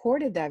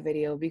recorded that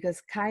video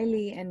because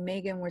Kylie and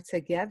Megan were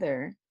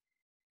together.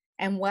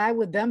 And why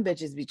would them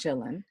bitches be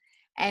chilling?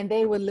 And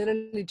they were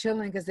literally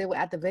chilling because they were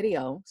at the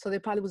video. So they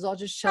probably was all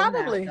just chilling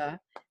probably. after.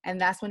 And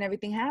that's when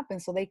everything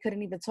happened. So they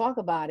couldn't even talk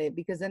about it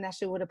because then that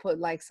shit would have put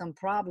like some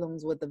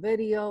problems with the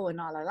video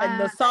and all of And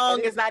the that.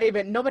 song is not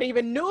even, nobody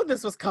even knew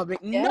this was coming.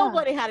 Yeah.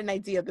 Nobody had an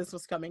idea this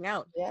was coming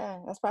out. Yeah.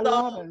 That's probably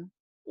So what happened.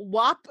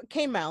 WAP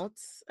came out.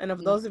 And if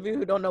those of you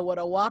who don't know what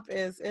a WAP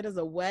is, it is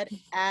a wet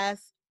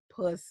ass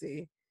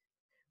pussy.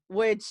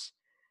 Which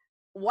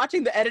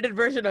watching the edited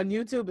version on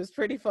YouTube is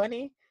pretty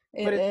funny.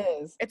 But It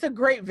is. it's a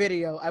great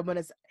video. I want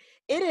to say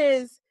it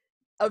is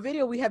a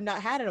video we have not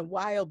had in a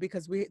while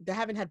because they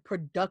haven't had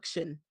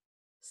production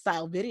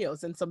style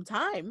videos in some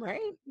time, right?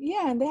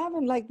 Yeah. And they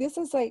haven't like, this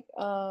is like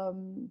a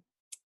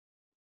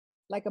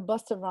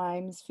Busta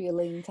Rhymes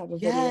feeling type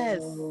of Yes.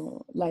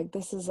 video. Like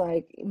this is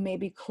like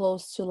maybe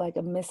close to like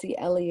a Missy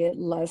Elliott,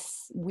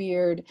 less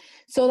weird.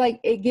 So like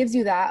it gives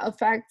you that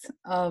effect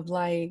of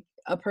like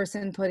a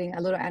person putting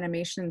a little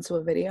animation into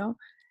a video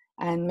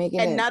and making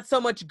And it not so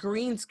much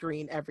green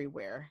screen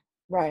everywhere.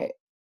 right.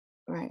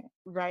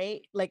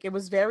 Right? Like it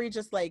was very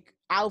just like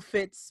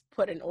outfits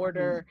put in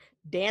order,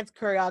 dance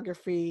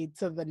choreography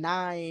to the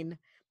nine.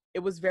 It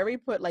was very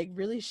put like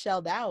really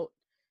shelled out.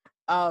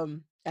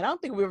 And I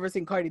don't think we've ever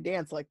seen Cardi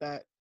dance like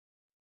that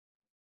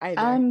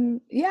either.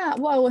 Yeah,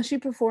 well when she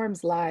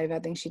performs live, I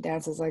think she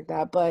dances like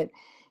that. But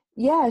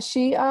yeah,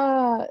 she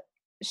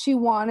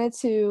wanted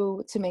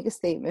to make a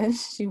statement.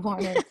 She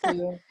wanted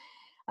to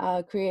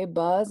create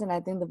buzz, and I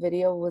think the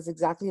video was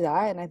exactly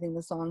that, and I think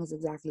the song is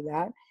exactly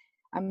that.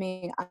 I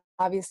mean,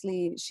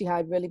 obviously she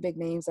had really big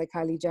names like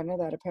Kylie Jenner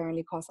that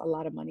apparently cost a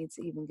lot of money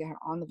to even get her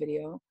on the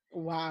video.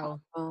 Wow.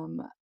 um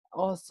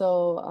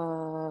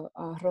Also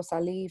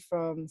Rosalie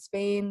from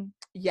Spain,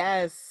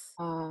 Yes.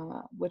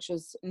 which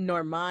was, I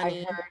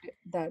Normani. heard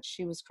that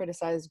she was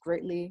criticized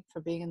greatly for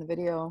being in the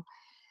video.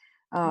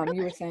 Really?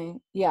 You were saying,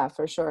 yeah,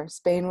 for sure.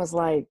 Spain was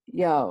like,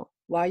 yo,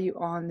 why you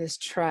on this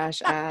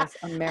trash ass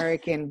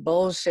American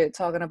bullshit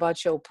talking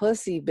about your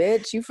pussy,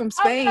 bitch? You from I'm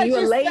Spain, glad you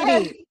a you said,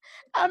 lady.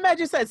 I'm glad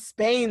you said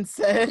Spain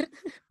said.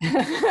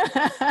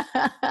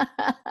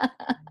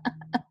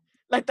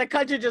 Like the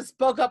country just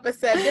spoke up and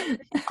said,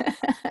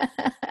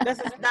 this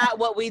is not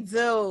what we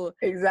do.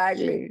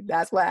 Exactly.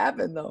 That's what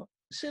happened though.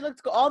 She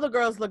looked, all the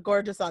girls look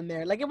gorgeous on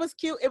there. Like it was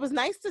cute. It was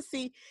nice to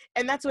see.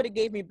 And that's what it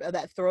gave me,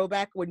 that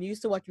throwback when you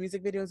used to watch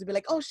music videos and be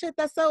like, oh shit,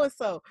 that's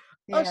so-and-so. Oh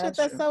Yeah, shit, that's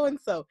that's true.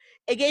 so-and-so.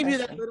 It gave you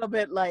That's that true. little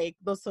bit like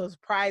those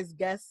surprise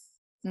guests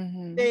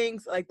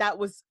things. Like that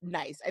was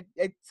nice.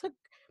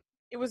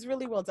 It was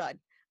really well done.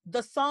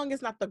 The song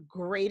is not the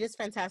greatest,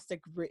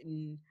 fantastic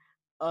written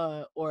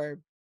or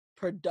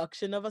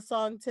production of a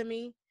song to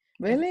me.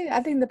 Really? I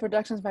think the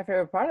production is my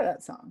favorite part of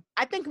that song.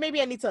 I think maybe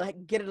I need to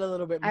like get it a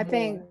little bit I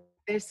think more.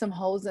 There's Some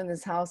Hoes in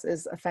This House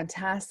is a Oh,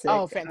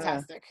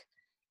 fantastic,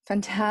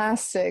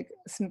 fantastic.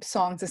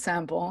 song to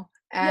sample.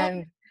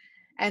 Yep.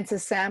 And to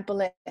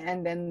sample it,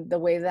 and then the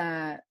way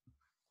that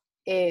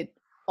it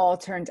all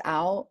turned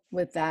out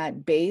with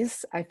that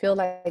bass, I feel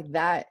like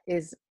that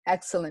is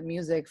excellent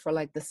music for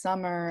like the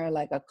summer,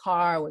 like a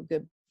car with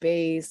good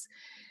bass.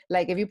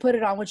 Like if you put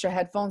it on with your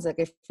headphones, like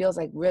it feels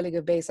like really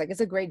good bass. Like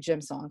it's a great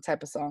gym song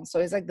type of song. So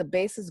it's like the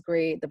bass is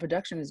great, the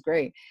production is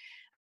great.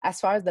 As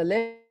far as the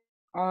lyrics,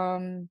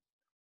 um,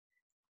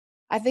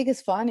 I think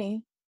it's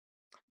funny.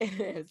 It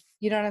is.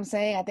 You know what I'm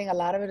saying? I think a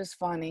lot of it is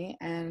funny,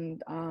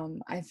 and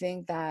I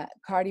think that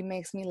Cardi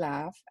makes me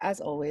laugh as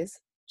always.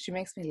 She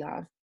makes me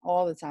laugh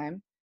all the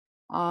time.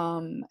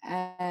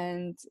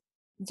 And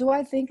do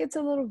I think it's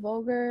a little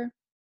vulgar?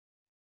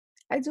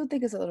 I do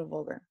think it's a little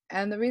vulgar.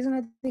 And the reason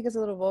I think it's a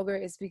little vulgar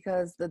is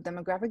because the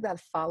demographic that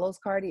follows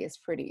Cardi is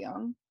pretty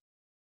young.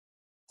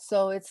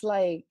 So it's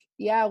like,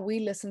 yeah, we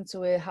listen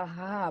to it, ha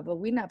ha, ha, but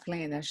we're not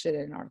playing that shit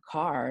in our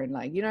car. And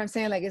like, you know what I'm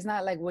saying? Like, it's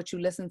not like what you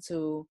listen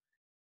to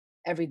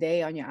every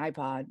day on your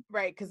iPod.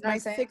 Right, You because know what my I'm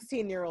saying?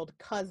 16-year-old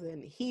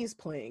cousin, he's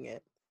playing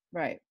it.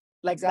 Right.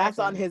 Like that's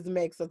on Exactly. his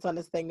mix, that's on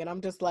his thing. And I'm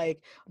just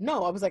like,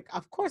 no, I was like,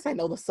 of course I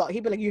know the song.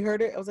 He'd be like, you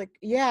heard it? I was like,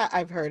 yeah,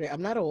 I've heard it.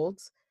 I'm not old.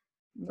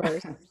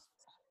 First.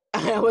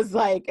 I was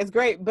like, it's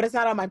great, but it's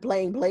not on my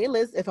playing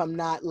playlist if I'm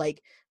not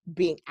like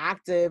being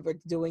active or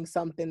doing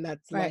something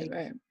that's Right, like,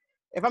 right.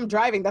 if I'm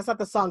driving, that's not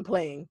the song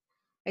playing.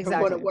 If I'm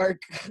going to Exactly.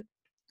 work,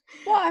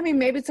 Well, I mean,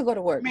 maybe to go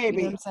to work, you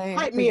know what I'm maybe saying?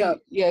 hype 'Cause me up.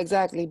 yeah,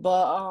 exactly.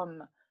 But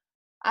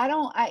I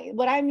don't,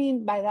 what I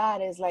mean by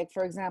that is like,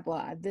 for example,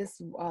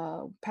 this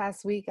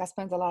past week, I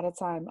spent a lot of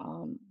time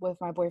with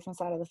my boyfriend's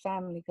side of the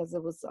family because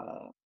it was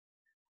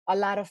a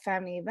lot of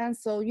family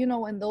events. So, you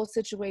know, in those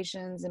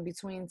situations in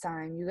between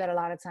time, you got a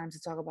lot of time to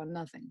talk about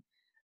nothing.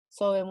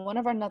 So in one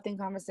of our nothing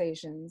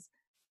conversations,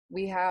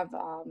 we have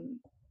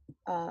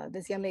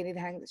this young lady that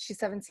hangs, she's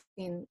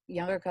 17,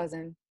 younger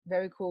cousin,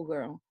 very cool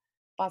girl,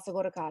 about to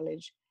go to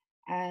college.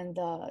 And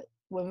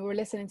when we were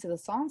listening to the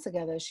song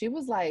together, she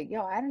was like,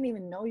 yo, I didn't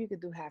even know you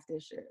could do half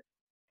this shit.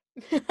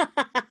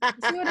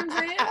 You see what I'm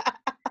saying?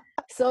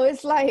 So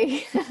it's like,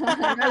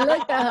 and I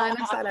looked at her and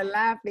I started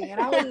laughing. And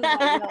I was just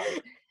like, yo,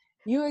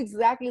 you're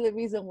exactly the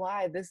reason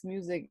why this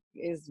music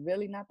is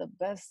really not the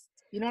best.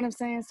 You know what I'm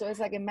saying? So it's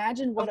like,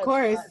 imagine what Of a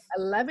course.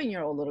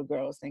 11-year-old little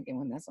girl is thinking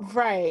when that's on.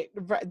 Right.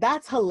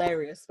 That's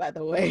hilarious, by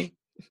the way.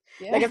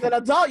 Like as Yeah. an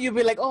adult, you'd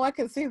be like, oh, I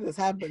can see this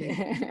happening.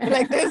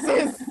 Like this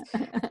is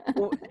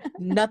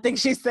nothing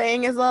she's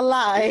saying is a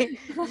lie.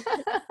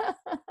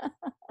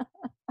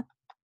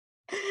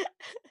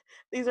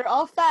 These are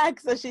all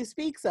facts that she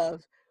speaks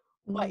of.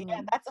 But yeah,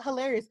 Mhm. that's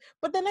hilarious.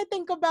 But then I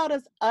think about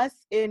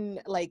us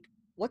in like,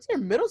 what's your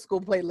middle school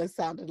playlist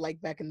sounded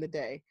like back in the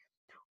day?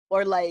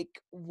 Or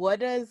like, what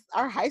does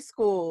our high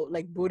school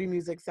like booty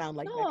music sound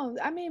like back? No,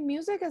 I mean,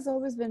 music has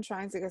always been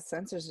trying to get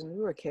censored when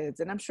we were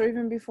kids, and I'm sure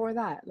even before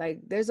that.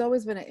 Like, there's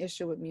always been an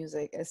issue with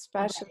music, Right.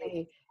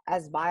 especially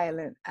as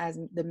violent as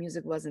the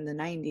music was in the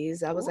 90s.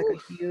 That was like a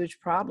Oof. huge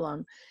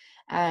problem.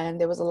 And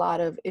there was a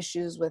lot of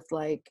issues with,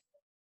 like,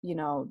 you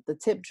know, the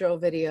tip drill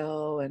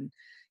video and,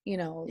 you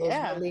know, those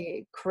Yeah.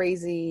 really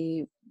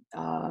crazy,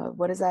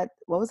 what is that?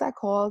 What was that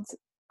called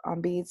on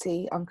BET?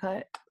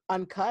 Uncut?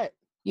 Uncut.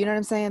 You know what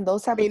I'm saying?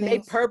 Those I type of mean, they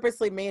things.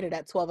 purposely made it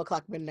at 12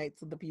 o'clock midnight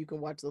so that you can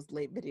watch those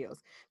late videos.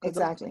 Because those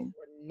Exactly.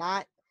 were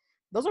not,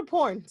 those are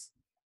porns.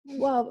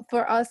 Well,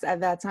 for us at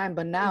that time,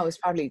 but now it's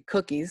probably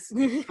cookies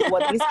for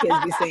what these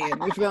kids be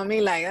saying. You feel me?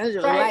 Like that's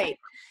just Right.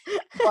 light.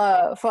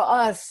 But for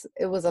us,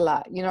 it was a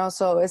lot, you know.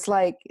 So it's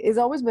like it's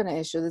always been an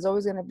issue. There's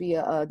always going to be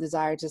a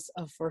desire just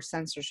for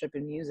censorship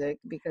in music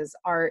because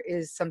art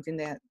is something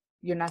that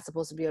you're not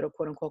supposed to be able to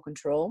quote unquote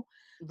control.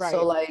 So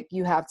Right. like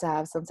you have to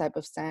have some type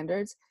of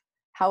standards.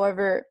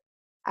 However,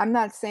 I'm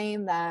not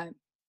saying that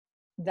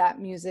that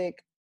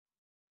music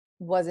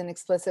wasn't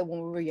explicit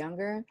when we were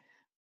younger.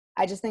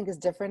 I just think it's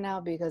different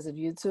now because of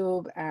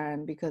YouTube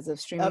and because of Of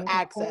streaming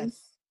platforms.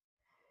 access.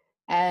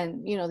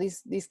 And you know,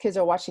 these kids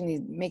are watching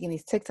these making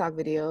these TikTok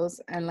videos,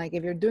 and like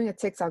if you're doing a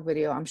TikTok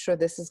video, I'm sure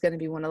this is going to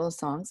be one of those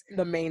songs.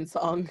 The main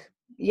song.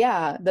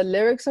 Yeah, the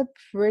lyrics are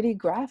pretty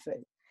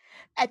graphic.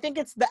 I think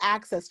it's the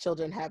access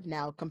children have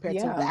now compared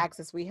to the Yeah,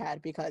 access we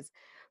had because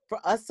for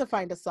us to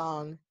find a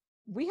song,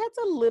 we had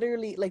to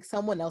literally like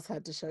someone else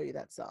had to show you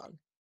that song.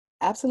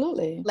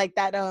 absolutely. Like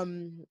that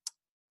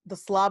the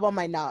slob on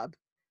my knob.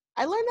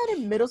 I learned that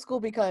in middle school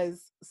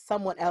because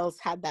someone else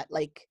had that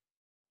like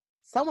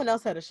someone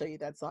else had to show you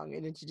that song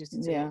and introduce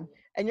you to it. Yeah,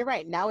 And you're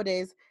right,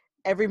 nowadays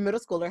every middle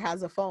schooler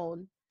has a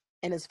phone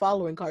and is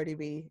following Cardi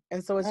B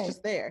and so it's right.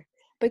 just there.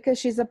 Because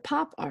she's a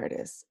pop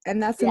artist.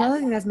 And that's Yes. another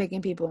thing that's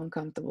making people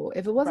uncomfortable.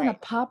 If it wasn't a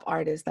Right. pop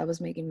artist that was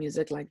making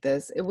music like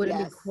this, it wouldn't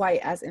be Yes. quite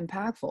as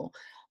impactful.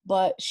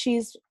 But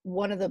she's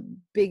one of the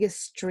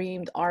biggest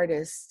streamed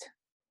artists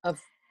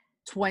of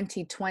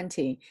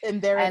 2020.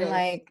 And there it And is.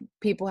 like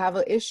people have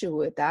an issue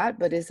with that,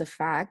 but it's a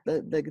fact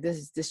that like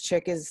this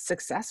chick is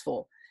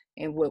successful.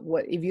 And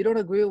what if you don't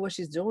agree with what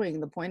she's doing,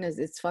 the point is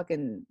it's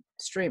fucking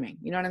streaming.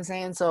 You know what I'm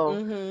saying? So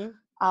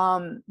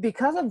Mm-hmm.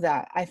 because of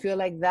that, I feel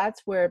like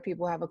that's where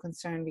people have a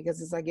concern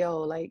because it's like,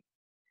 yo, like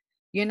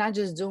you're not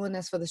just doing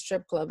this for the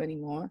strip club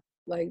anymore.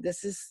 Like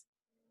this is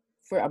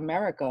for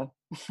America.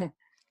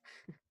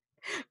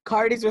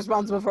 Cardi's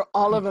responsible for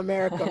all of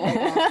America right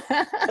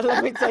now.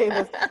 Let me tell you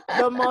this.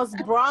 The most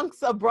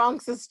Bronx of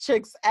Bronx's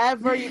chicks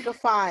ever you could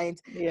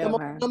find. Yeah, The most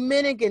man.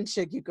 Dominican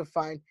chick you could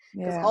find.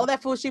 Because Yeah. all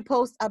that food she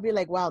posts, I'll be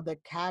like, wow, the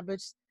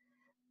cabbage,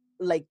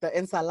 like the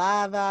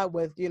ensalada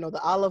with, the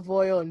olive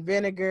oil and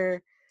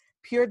vinegar.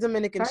 Pure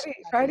Dominican shit.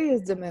 Cardi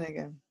is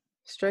Dominican.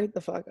 Straight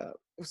the fuck up.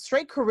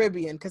 Straight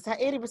Caribbean. Because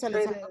 80% of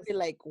the Straight time, I'll be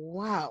like,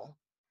 wow.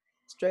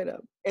 Straight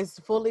up. Is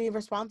fully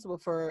responsible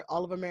for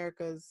all of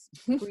America's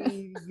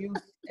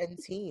pre-youth and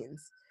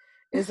teens.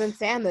 It's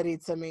insanity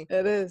to me.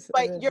 It is.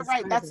 But you're It's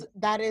right. crazy.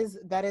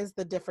 That is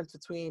the difference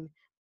between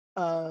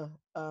the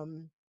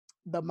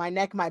My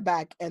Neck, My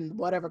Back and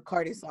whatever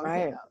Cardi song's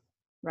Right. about.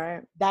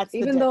 Right. That's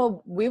even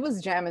though we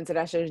was jamming to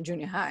that shit in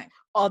junior high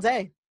all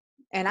day.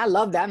 And I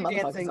love that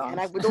motherfucking Dancing, song. and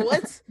I would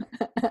what?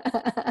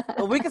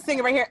 Well, we could sing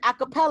it right here a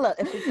cappella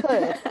if we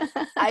could.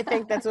 I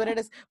think that's what it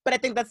is. But I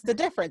think that's the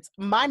difference.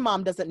 My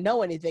mom doesn't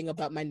know anything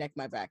about My Neck,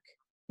 My Back.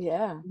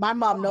 Yeah. My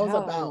mom knows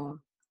hell about no.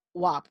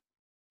 WAP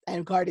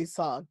and Cardi's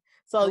song.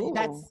 So Ooh.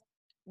 that's,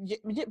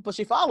 but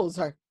she follows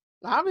her.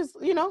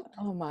 Obviously,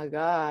 Oh my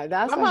God.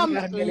 That's my why she mom,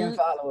 got 1 million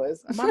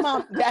followers.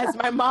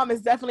 my mom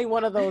is definitely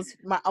one of those.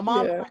 My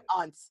mom Yeah. and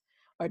my aunts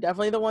are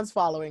definitely the ones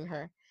following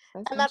her.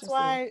 That's And that's interesting.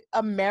 why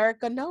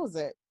America knows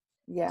it.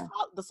 Yeah.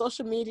 The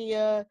social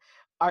media,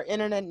 our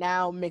internet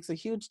now makes a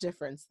huge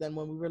difference than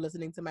when we were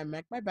listening to My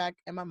Neck, My Back,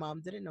 and my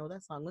mom didn't know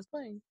that song was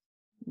playing.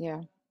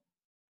 Yeah.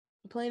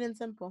 Plain and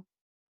simple.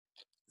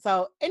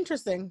 So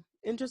interesting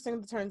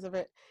the turns of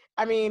it.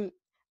 I mean,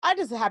 I'm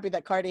just happy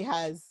that Cardi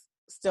has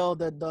still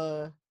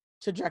the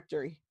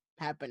trajectory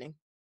happening.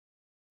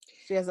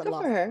 She hasn't Good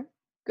lost. for her.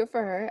 Good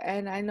for her.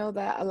 And I know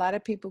that a lot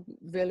of people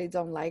really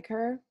don't like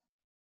her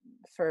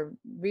for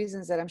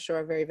reasons that I'm sure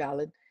are very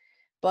valid.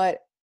 But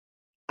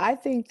I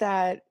think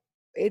that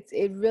it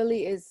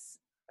really is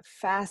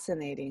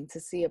fascinating to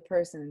see a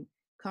person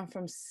come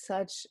from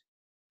such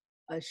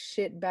a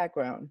shit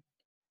background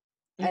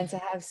and to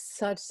have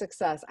such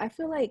success. I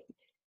feel like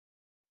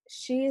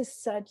she is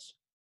such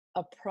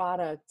a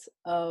product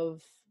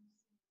of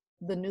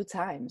the new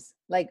times.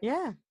 Like,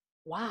 Yeah.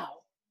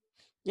 wow.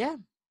 Yeah.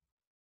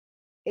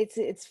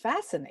 It's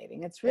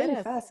fascinating. It's really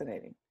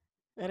fascinating.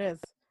 It is.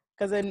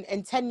 Because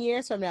in 10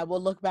 years from now,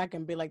 we'll look back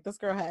and be like, this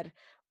girl had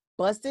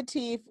busted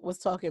teeth, was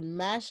talking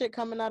mad shit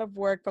coming out of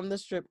work from the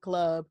strip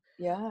club,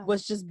 Yeah.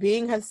 was just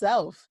being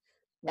herself.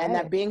 Right. And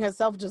that being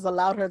herself just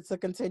allowed her to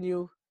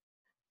continue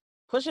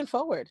pushing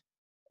forward.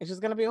 It's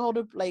just going to be a whole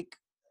new,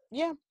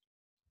 yeah.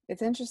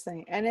 It's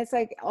interesting. And it's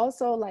like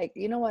also like,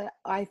 you know what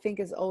I think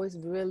is always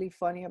really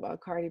funny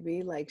about Cardi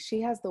B? Like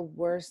she has the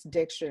worst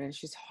diction and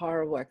she's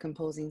horrible at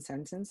composing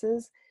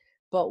sentences.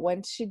 But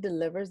when she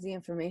delivers the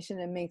information,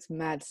 it makes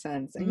mad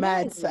sense. And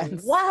Mad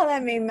sense. Wow,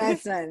 that made mad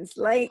sense.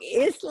 Like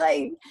it's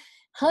like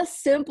her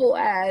simple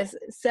ass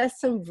says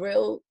some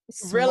real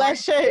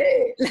ass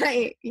shit.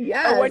 Like,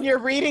 yeah. Or when you're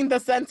reading the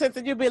sentence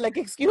and you'll be like,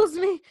 excuse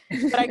me,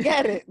 but I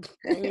get it.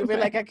 And you'll be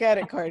like, I get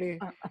it, Cardi.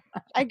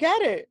 I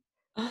get it.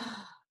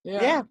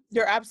 Yeah,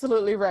 you're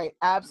absolutely right.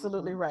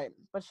 Absolutely right.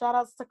 But shout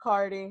outs to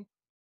Cardi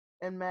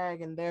and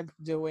Meg and they're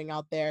doing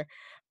out there.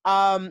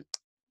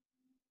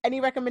 Any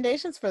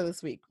recommendations for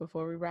this week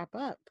before we wrap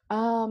up?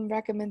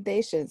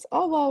 Recommendations.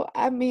 Oh, well,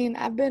 I mean,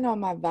 I've been on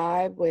my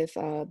vibe with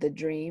The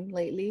Dream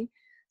lately.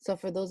 So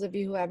for those of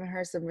you who haven't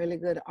heard some really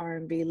good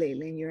R&B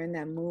lately and you're in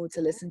that mood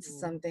to listen to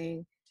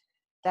something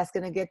that's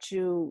going to get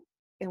you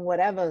in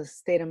whatever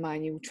state of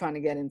mind you're trying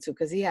to get into,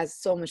 because he has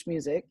so much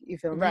music, you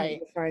feel me? Right.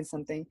 You can find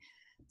something.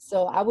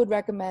 So I would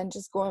recommend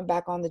just going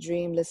back on The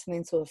Dream,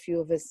 listening to a few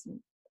of his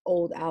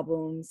old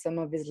albums, some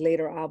of his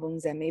later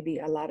albums that maybe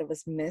a lot of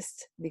us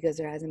missed because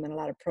there hasn't been a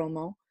lot of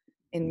promo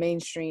in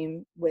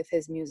mainstream with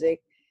his music.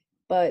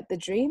 But The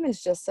Dream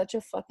is just such a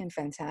fucking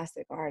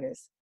fantastic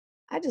artist.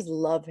 I just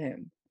love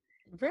him.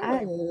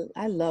 Really?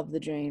 I love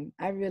The Dream.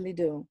 I really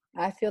do.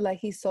 I feel like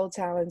he's so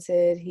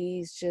talented.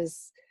 He's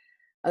just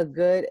a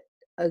good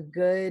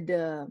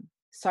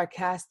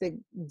sarcastic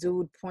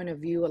dude point of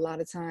view a lot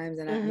of times,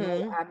 and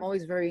I'm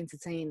always very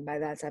entertained by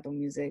that type of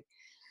music.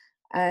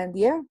 And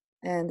yeah,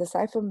 and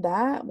aside from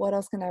that, what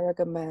else can I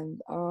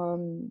recommend?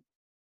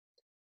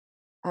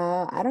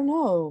 I don't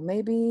know,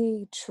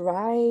 maybe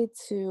try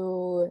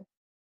to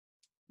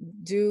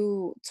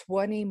do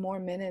 20 more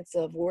minutes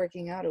of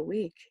working out a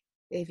week.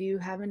 If you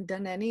haven't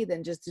done any,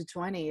 then just do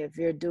 20. If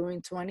you're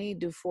doing 20,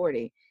 do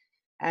 40.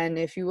 And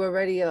if you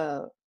already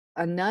a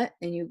nut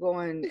and you go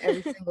on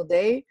every single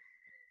day,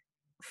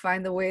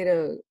 find a way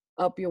to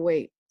up your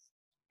weight.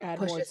 Add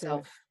Push more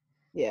yourself. to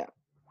it. Yeah.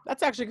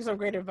 That's actually some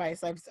great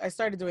advice. I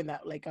started doing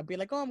that. Like I'll be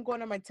like, oh, I'm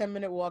going on my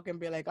 10-minute walk and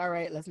be like, all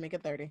right, let's make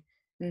it 30.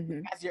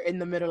 As you're in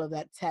the middle of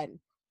that 10.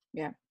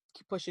 Yeah.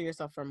 Keep pushing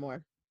yourself for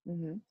more.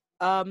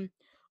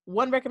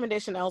 One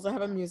recommendation, I also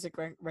have a music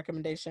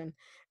recommendation.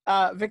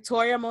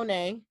 Victoria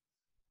Monet,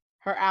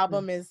 her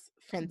album is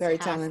fantastic. Very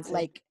talented.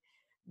 Like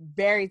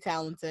very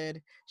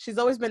talented. She's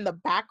always been the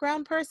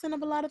background person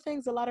of a lot of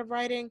things, a lot of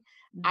writing.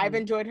 I've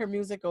enjoyed her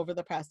music over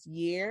the past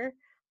year,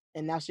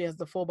 and now she has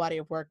the full body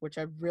of work, which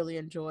I've really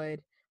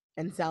enjoyed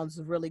and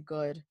sounds really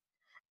good.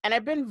 And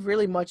I've been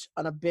really much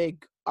on a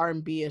big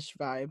R&B-ish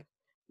vibe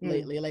Mm.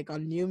 lately, like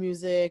on new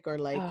music or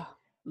like Oh,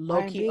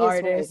 low-key R&B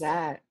is where it's artists.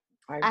 at.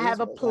 I R&B have is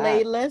a where it's at.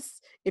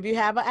 playlist. If you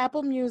have an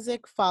Apple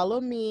Music, follow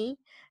me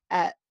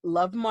at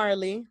Love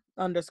Marley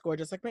 _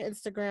 just like my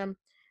Instagram,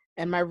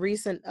 and my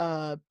recent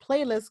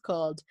playlist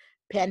called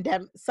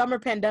Summer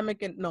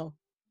Pandemic in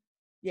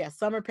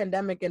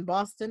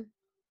Boston.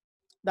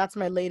 That's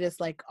my latest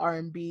like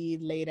R&B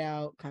laid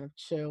out kind of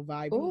chill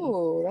vibey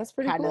Ooh, that's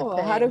pretty kind of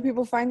cool. How do thing.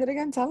 people find it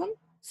again? Tell them.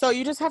 So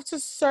you just have to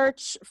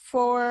search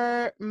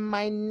for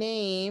my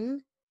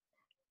name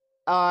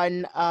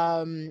on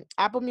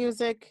Apple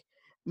Music.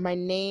 My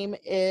name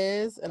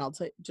is, and I'll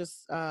tell you,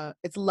 just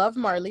it's Love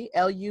Marley,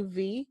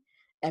 LUVMARLEY,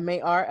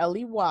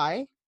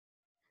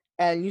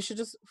 and you should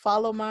just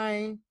follow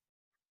my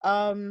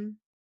um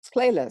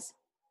Playlist.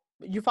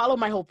 you follow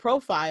my whole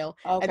profile,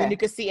 and then you Okay.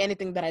 can see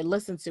anything that I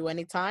listen to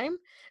anytime.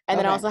 And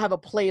then I Okay. also have a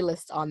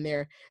playlist on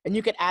there, and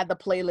you can add the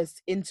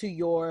playlist into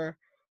your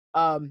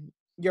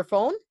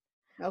phone.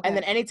 And Okay.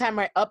 then anytime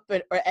I up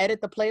it or edit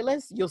the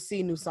playlist, you'll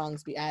see new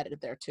songs be added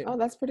there too. Oh,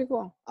 that's pretty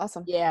cool.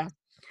 Awesome. Yeah.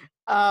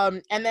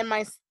 And then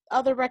my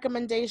other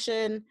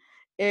recommendation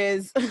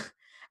is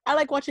I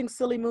like watching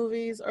silly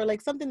movies or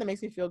like something that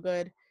makes me feel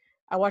good.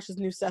 I watched this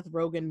new Seth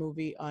Rogen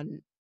movie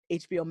on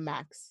HBO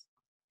Max,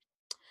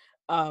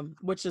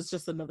 which is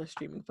just another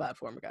streaming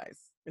platform, guys.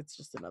 It's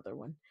just another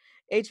one.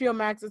 HBO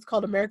Max, it's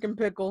called American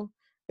Pickle.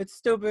 It's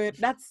stupid.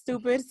 Not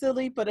stupid,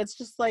 silly, but it's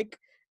just like,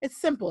 it's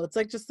simple. It's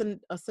like just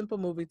a simple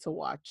movie to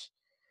watch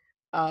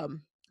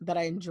that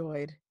I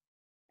enjoyed.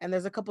 And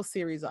there's a couple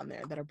series on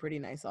there that are pretty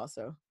nice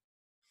also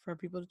for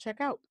people to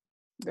check out.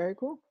 Very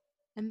cool.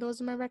 And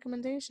those are my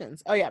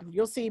recommendations. Oh yeah,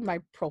 you'll see my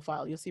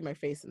profile. You'll see my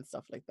face and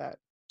stuff like that.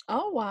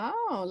 Oh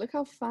wow, look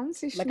how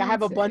fancy she Like I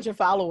have a is. bunch of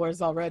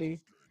followers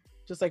already,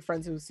 just like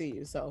friends who see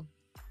you. So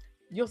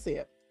you'll see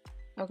it.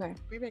 Okay.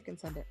 Maybe I can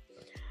send it.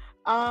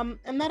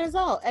 And that is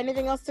all.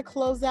 Anything else to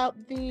close out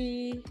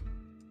the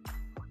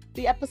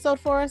episode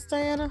for us,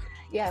 Diana?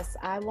 Yes,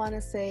 I want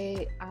to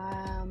say,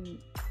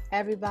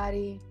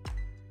 everybody,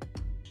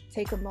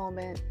 take a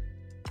moment,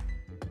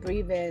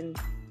 breathe in,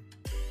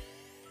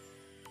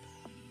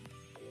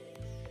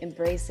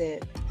 embrace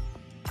it.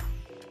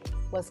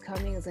 What's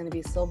coming is going to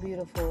be so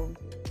beautiful.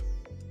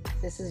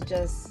 This is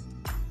just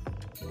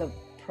the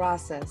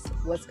process.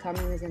 What's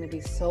coming is going to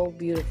be so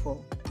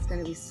beautiful. It's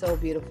going to be so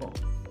beautiful.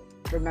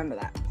 Remember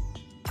that.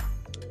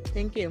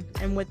 Thank you.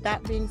 And with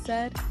that being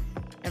said,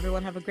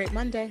 everyone have a great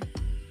Monday.